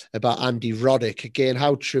about Andy Roddick. Again,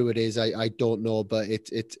 how true it is, I don't know, but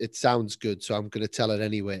it sounds good, so I'm going to tell it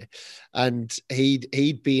anyway. And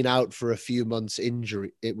he'd been out for a few months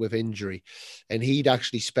with injury, and he'd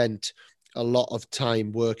actually spent a lot of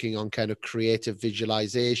time working on kind of creative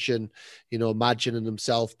visualization, you know, imagining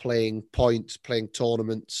himself playing points, playing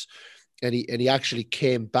tournaments. And he actually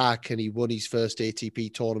came back and he won his first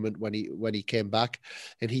ATP tournament when he came back.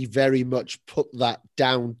 And he very much put that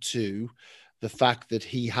down to the fact that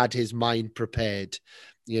he had his mind prepared,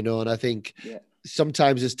 you know. And I think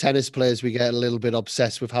sometimes as tennis players, we get a little bit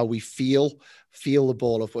obsessed with how we feel the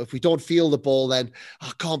ball. If we don't feel the ball, then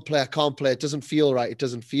I can't play. It doesn't feel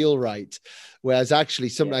right. Whereas actually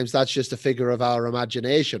sometimes that's just a figure of our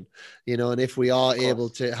imagination, you know. And if we are able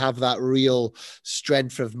to have that real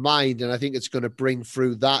strength of mind, and I think it's going to bring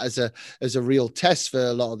through that as a real test for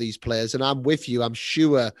a lot of these players. And I'm with you. I'm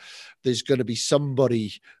sure there's going to be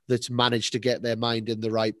somebody that's managed to get their mind in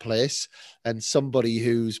the right place, and somebody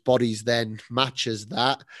whose bodies then matches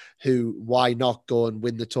that, who, why not go and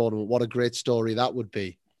win the tournament? What a great story that would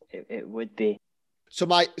be. It would be. So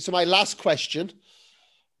my last question,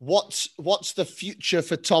 what's the future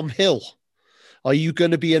for Tom Hill? Are you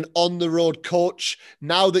going to be an on-the-road coach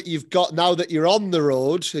now that you're on the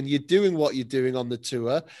road and you're doing what you're doing on the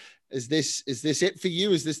tour? Is this it for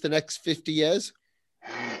you? Is this the next 50 years?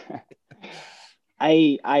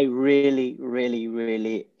 I really, really,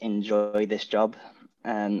 really enjoy this job.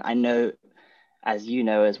 And I know, as you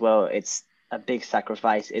know as well, it's a big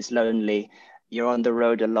sacrifice. It's lonely. You're on the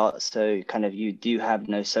road a lot, so kind of you do have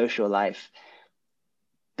no social life.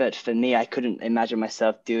 But for me, I couldn't imagine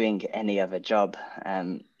myself doing any other job.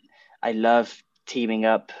 I love teaming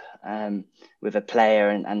up with a player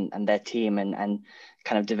and their team and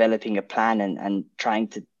kind of developing a plan and trying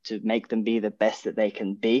to make them be the best that they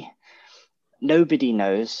can be. Nobody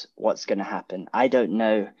knows what's going to happen. I don't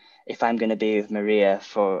know if I'm going to be with Maria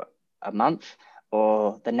for a month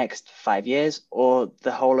or the next 5 years or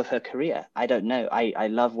the whole of her career. I don't know. I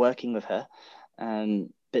love working with her,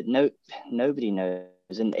 but nobody knows.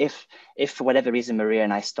 And if for whatever reason Maria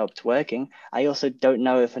and I stopped working, I also don't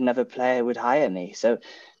know if another player would hire me. So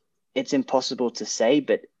it's impossible to say,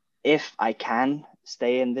 but if I can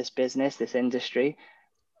stay in this business, this industry,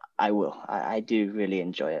 I will. I do really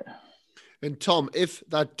enjoy it. And Tom, if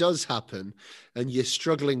that does happen and you're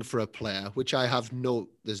struggling for a player, which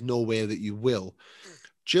there's no way that you will,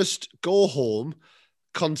 just go home,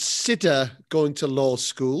 consider going to law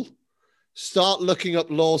school, start looking up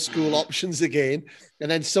law school options again, and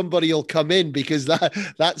then somebody will come in, because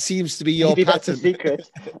that seems to be your Maybe pattern. That's the secret.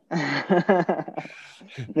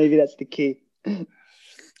 Maybe that's the key.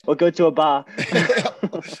 Or go to a bar.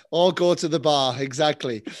 Or go to the bar,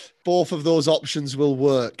 exactly. Both of those options will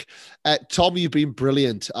work. Tom, you've been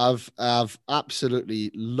brilliant. I've absolutely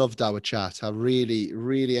loved our chat. I really,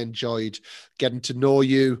 really enjoyed getting to know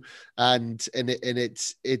you, and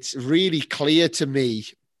it's really clear to me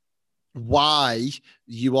why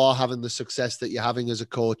you are having the success that you're having as a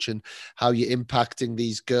coach and how you're impacting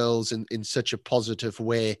these girls in such a positive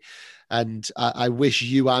way. And I wish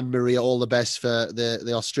you and Maria all the best for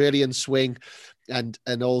the Australian swing and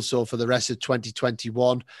also for the rest of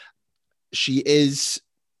 2021. She is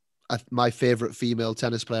my favorite female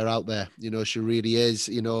tennis player out there. You know, she really is,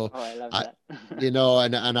 you know. Oh, I love that. You know,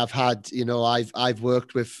 and I've had, you know, I've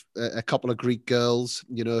worked with a couple of Greek girls,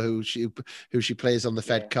 you know, who she plays on the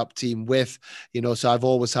Fed Cup team with, you know, so I've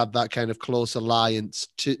always had that kind of close alliance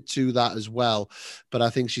to that as well. But I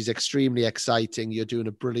think she's extremely exciting. You're doing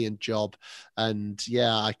a brilliant job. And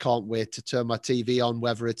yeah, I can't wait to turn my TV on,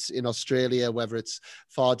 whether it's in Australia, whether it's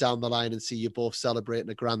far down the line, and see you both celebrating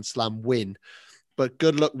a Grand Slam win. But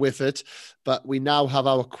good luck with it. But we now have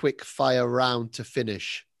our quick fire round to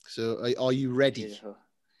finish. So are you ready? Beautiful.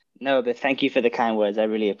 No, but thank you for the kind words. I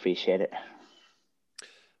really appreciate it.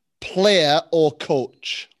 Player or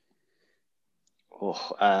coach?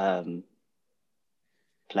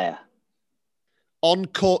 Player.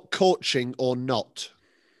 On-court coaching or not?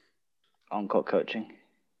 On-court coaching.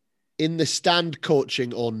 In the stand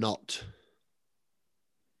coaching or not?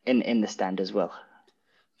 In the stand as well.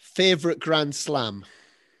 Favorite Grand Slam?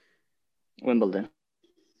 Wimbledon.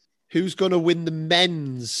 Who's going to win the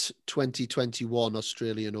men's 2021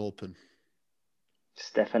 Australian Open?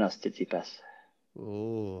 Stefanos Tsitsipas.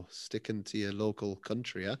 Oh, sticking to your local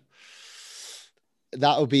country, huh?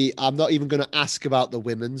 That'll be, I'm not even going to ask about the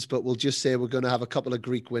women's, but we'll just say we're going to have a couple of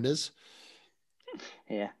Greek winners.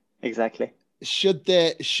 Yeah, exactly. Should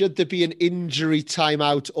there be an injury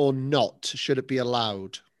timeout or not? Should it be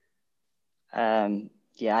allowed?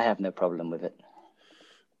 Yeah, I have no problem with it.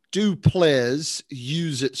 Do players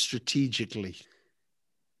use it strategically?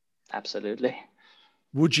 Absolutely.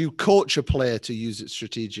 Would you coach a player to use it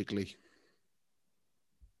strategically?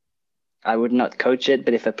 I would not coach it,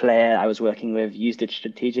 but if a player I was working with used it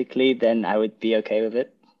strategically, then I would be okay with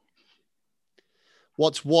it.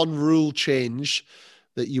 What's one rule change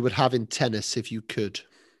that you would have in tennis if you could?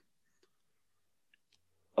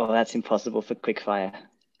 Oh, that's impossible for quickfire.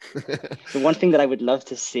 The one thing that I would love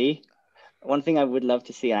to see,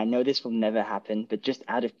 and I know this will never happen, but just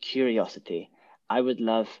out of curiosity, I would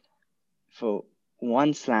love for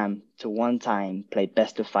one slam to one time play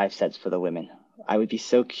best of 5 sets for the women. I would be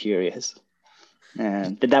so curious.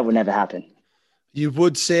 But that would never happen. You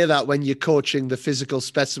would say that when you're coaching the physical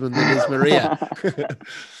specimen that is Maria.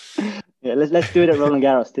 Yeah, let's do it at Roland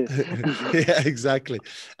Garros too. Yeah, exactly.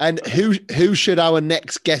 And who should our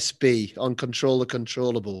next guest be on Control the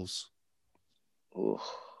Controllables? Ooh.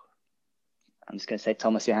 I'm just going to say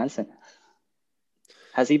Thomas Johansson.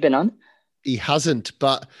 Has he been on? He hasn't,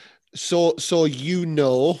 but so you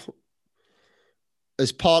know,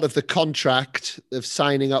 as part of the contract of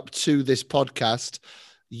signing up to this podcast,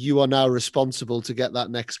 you are now responsible to get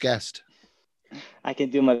that next guest. I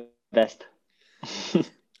can do my best.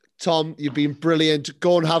 Tom, you've been brilliant.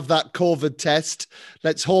 Go and have that COVID test.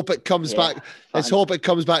 Let's hope it comes back. Fine. Let's hope it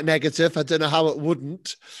comes back negative. I don't know how it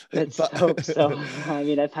wouldn't. Let's hope so. I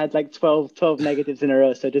mean, I've had like 12 negatives in a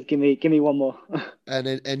row, so just give me one more. And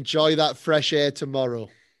enjoy that fresh air tomorrow.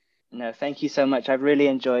 No, thank you so much. I've really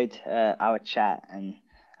enjoyed our chat, and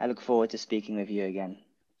I look forward to speaking with you again.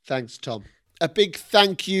 Thanks, Tom. A big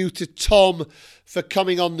thank you to Tom for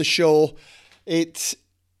coming on the show.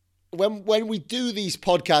 When we do these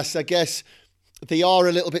podcasts, I guess they are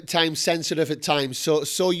a little bit time sensitive at times.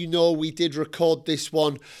 So you know, we did record this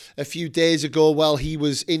one a few days ago while he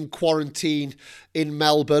was in quarantine in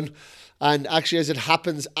Melbourne. And actually, as it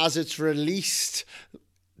happens, as it's released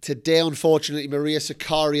today, unfortunately, Maria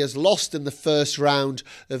Sakkari has lost in the first round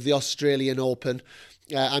of the Australian Open.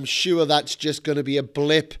 I'm sure that's just going to be a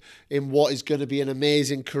blip in what is going to be an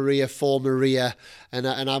amazing career for Maria. And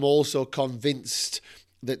I'm also convinced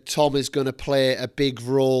that Tom is going to play a big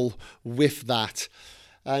role with that.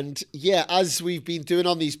 And yeah, as we've been doing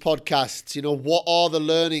on these podcasts, you know, what are the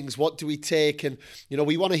learnings? What do we take? And, you know,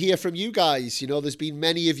 we want to hear from you guys. You know, there's been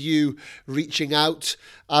many of you reaching out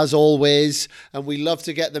as always, and we love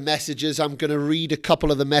to get the messages. I'm going to read a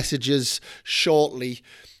couple of the messages shortly.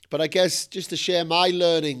 But I guess just to share my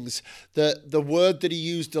learnings, the word that he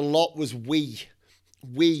used a lot was we.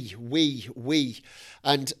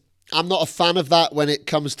 And I'm not a fan of that when it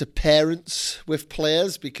comes to parents with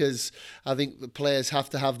players, because I think the players have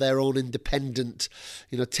to have their own independent,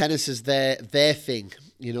 you know, tennis is their thing.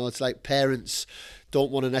 You know, it's like parents don't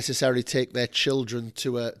want to necessarily take their children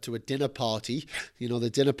to a dinner party. You know, the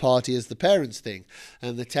dinner party is the parents' thing,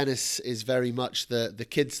 and the tennis is very much the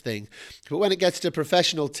kids' thing. But when it gets to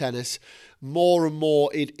professional tennis, more and more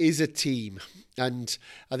it is a team. And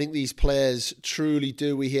I think these players truly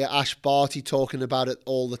do. We hear Ash Barty talking about it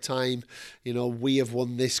all the time. You know, we have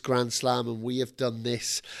won this Grand Slam and we have done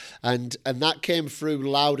this. And that came through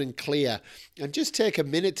loud and clear. And just take a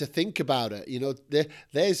minute to think about it. You know,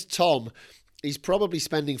 there's Tom. He's probably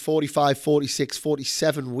spending 45, 46,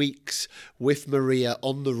 47 weeks with Maria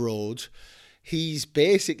on the road. He's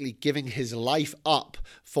basically giving his life up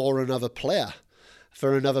for another player,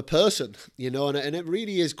 for another person, you know, and it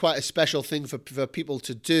really is quite a special thing for people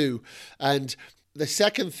to do. And the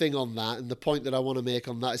second thing on that, and the point that I want to make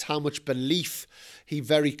on that, is how much belief he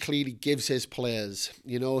very clearly gives his players.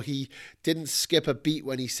 You know, he didn't skip a beat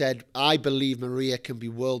when he said, I believe Maria can be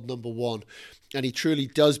world number one. And he truly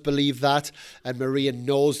does believe that, and Maria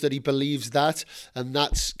knows that he believes that, and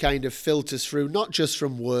that's kind of filters through, not just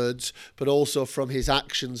from words, but also from his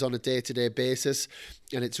actions on a day-to-day basis.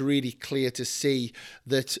 And it's really clear to see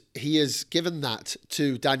that he has given that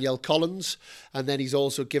to Danielle Collins, and then he's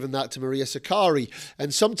also given that to Maria Sakkari.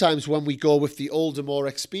 And sometimes when we go with the older, more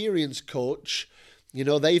experienced coach, you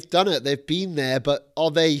know, they've done it, they've been there, but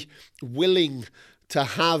are they willing to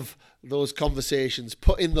have those conversations,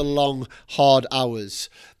 put in the long, hard hours,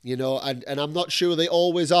 you know, and I'm not sure they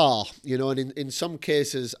always are, you know, and in some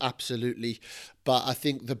cases, absolutely. But I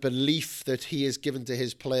think the belief that he has given to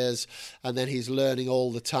his players, and then he's learning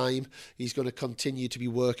all the time, he's going to continue to be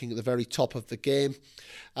working at the very top of the game.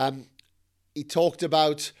 He talked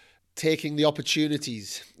about taking the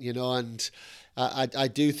opportunities, you know, and I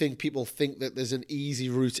do think people think that there's an easy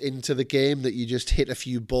route into the game, that you just hit a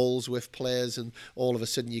few balls with players and all of a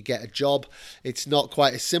sudden you get a job. It's not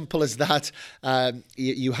quite as simple as that.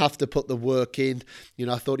 You have to put the work in. You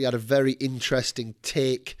know, I thought he had a very interesting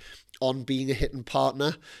take on being a hitting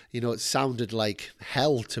partner. You know, it sounded like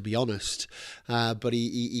hell, to be honest, but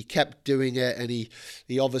he kept doing it, and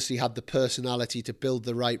he obviously had the personality to build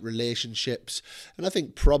the right relationships, and I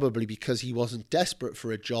think probably because he wasn't desperate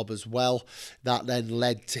for a job as well, that then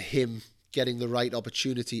led to him getting the right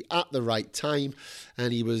opportunity at the right time,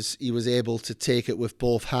 and he was able to take it with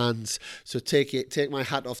both hands. So take my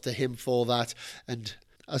hat off to him for that. And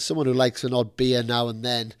as someone who likes an odd beer now and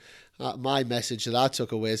then, my message that I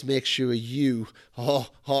took away is make sure you are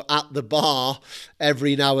at the bar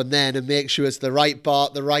every now and then, and make sure it's the right bar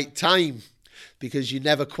at the right time, because you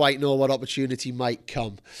never quite know what opportunity might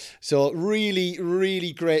come. So really,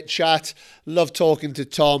 really great chat. Love talking to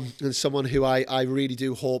Tom, and someone who I really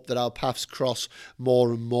do hope that our paths cross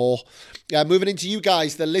more and more. Moving into you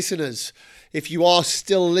guys, the listeners. If you are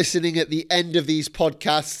still listening at the end of these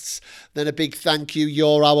podcasts, then a big thank you.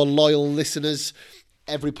 You're our loyal listeners.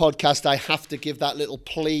 Every podcast I have to give that little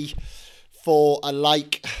plea for a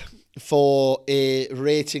like, for a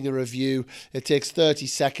rating, a review. It takes 30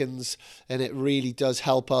 seconds, and it really does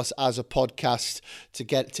help us as a podcast to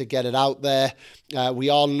get it out there. We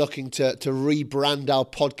are looking to rebrand our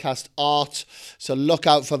podcast art, so look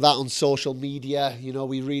out for that on social media. You know,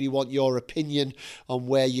 we really want your opinion on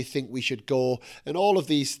where you think we should go, and all of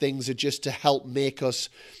these things are just to help make us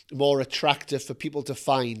more attractive for people to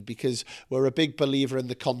find, because we're a big believer in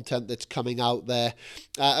the content that's coming out there.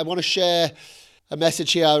 I want to share a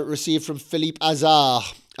message here I received from Philippe Azar.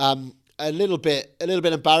 A little bit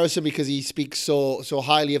embarrassing because he speaks so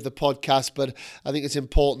highly of the podcast, but I think it's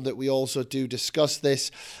important that we also do discuss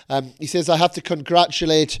this. He says, I have to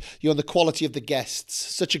congratulate you on the quality of the guests.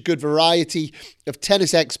 Such a good variety of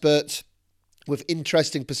tennis experts with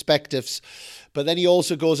interesting perspectives. But then he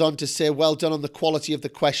also goes on to say, well done on the quality of the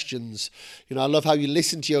questions. You know, I love how you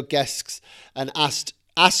listen to your guests and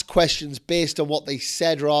ask questions based on what they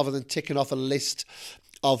said rather than ticking off a list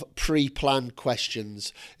of pre-planned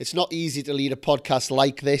questions. It's not easy to lead a podcast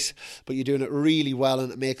like this, but you're doing it really well,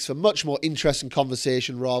 and it makes for much more interesting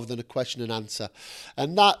conversation rather than a question and answer.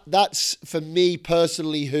 And that's for me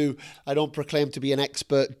personally, who I don't proclaim to be an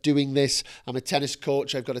expert doing this. I'm a tennis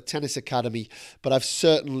coach. I've got a tennis academy, but I've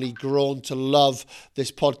certainly grown to love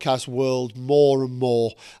this podcast world more and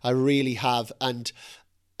more. I really have. And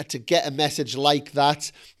to get a message like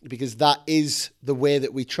that, because that is the way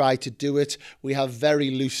that we try to do it. We have very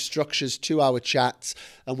loose structures to our chats,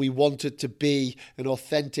 and we want it to be an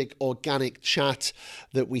authentic, organic chat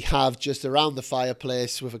that we have just around the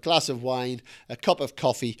fireplace with a glass of wine, a cup of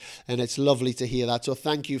coffee, and it's lovely to hear that. So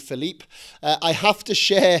thank you, Philippe. I have to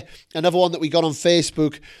share another one that we got on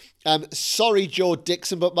Facebook. Sorry, Joe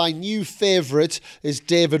Dixon, but my new favourite is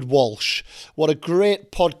David Walsh. What a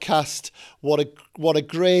great podcast. What a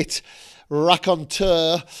great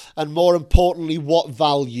raconteur, and more importantly, what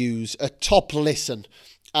values. A top listen.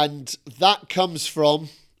 And that comes from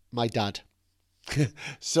my dad.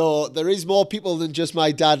 So there is more people than just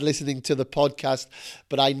my dad listening to the podcast,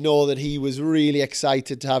 but I know that he was really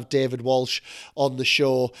excited to have David Walsh on the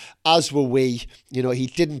show, as were we. You know, he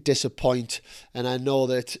didn't disappoint, and I know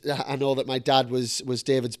that my dad was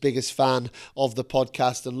David's biggest fan of the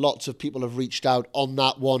podcast, and lots of people have reached out on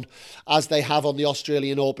that one, as they have on the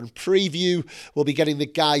Australian Open preview. We'll be getting the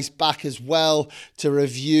guys back as well to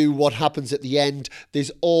review what happens at the end.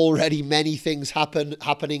 There's already many things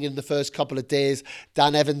happening in the first couple of days.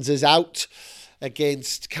 Dan Evans is out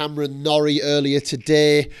against Cameron Norrie earlier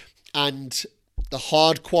today, and the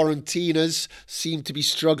hard quarantiners seem to be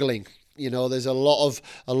struggling. You know, there's a lot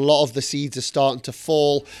of the seeds are starting to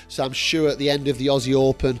fall. So I'm sure at the end of the Aussie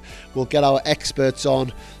Open, we'll get our experts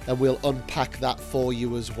on and we'll unpack that for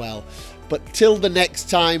you as well. But till the next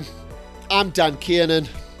time, I'm Dan Kiernan,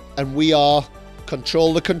 and we are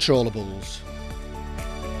Control the Controllables.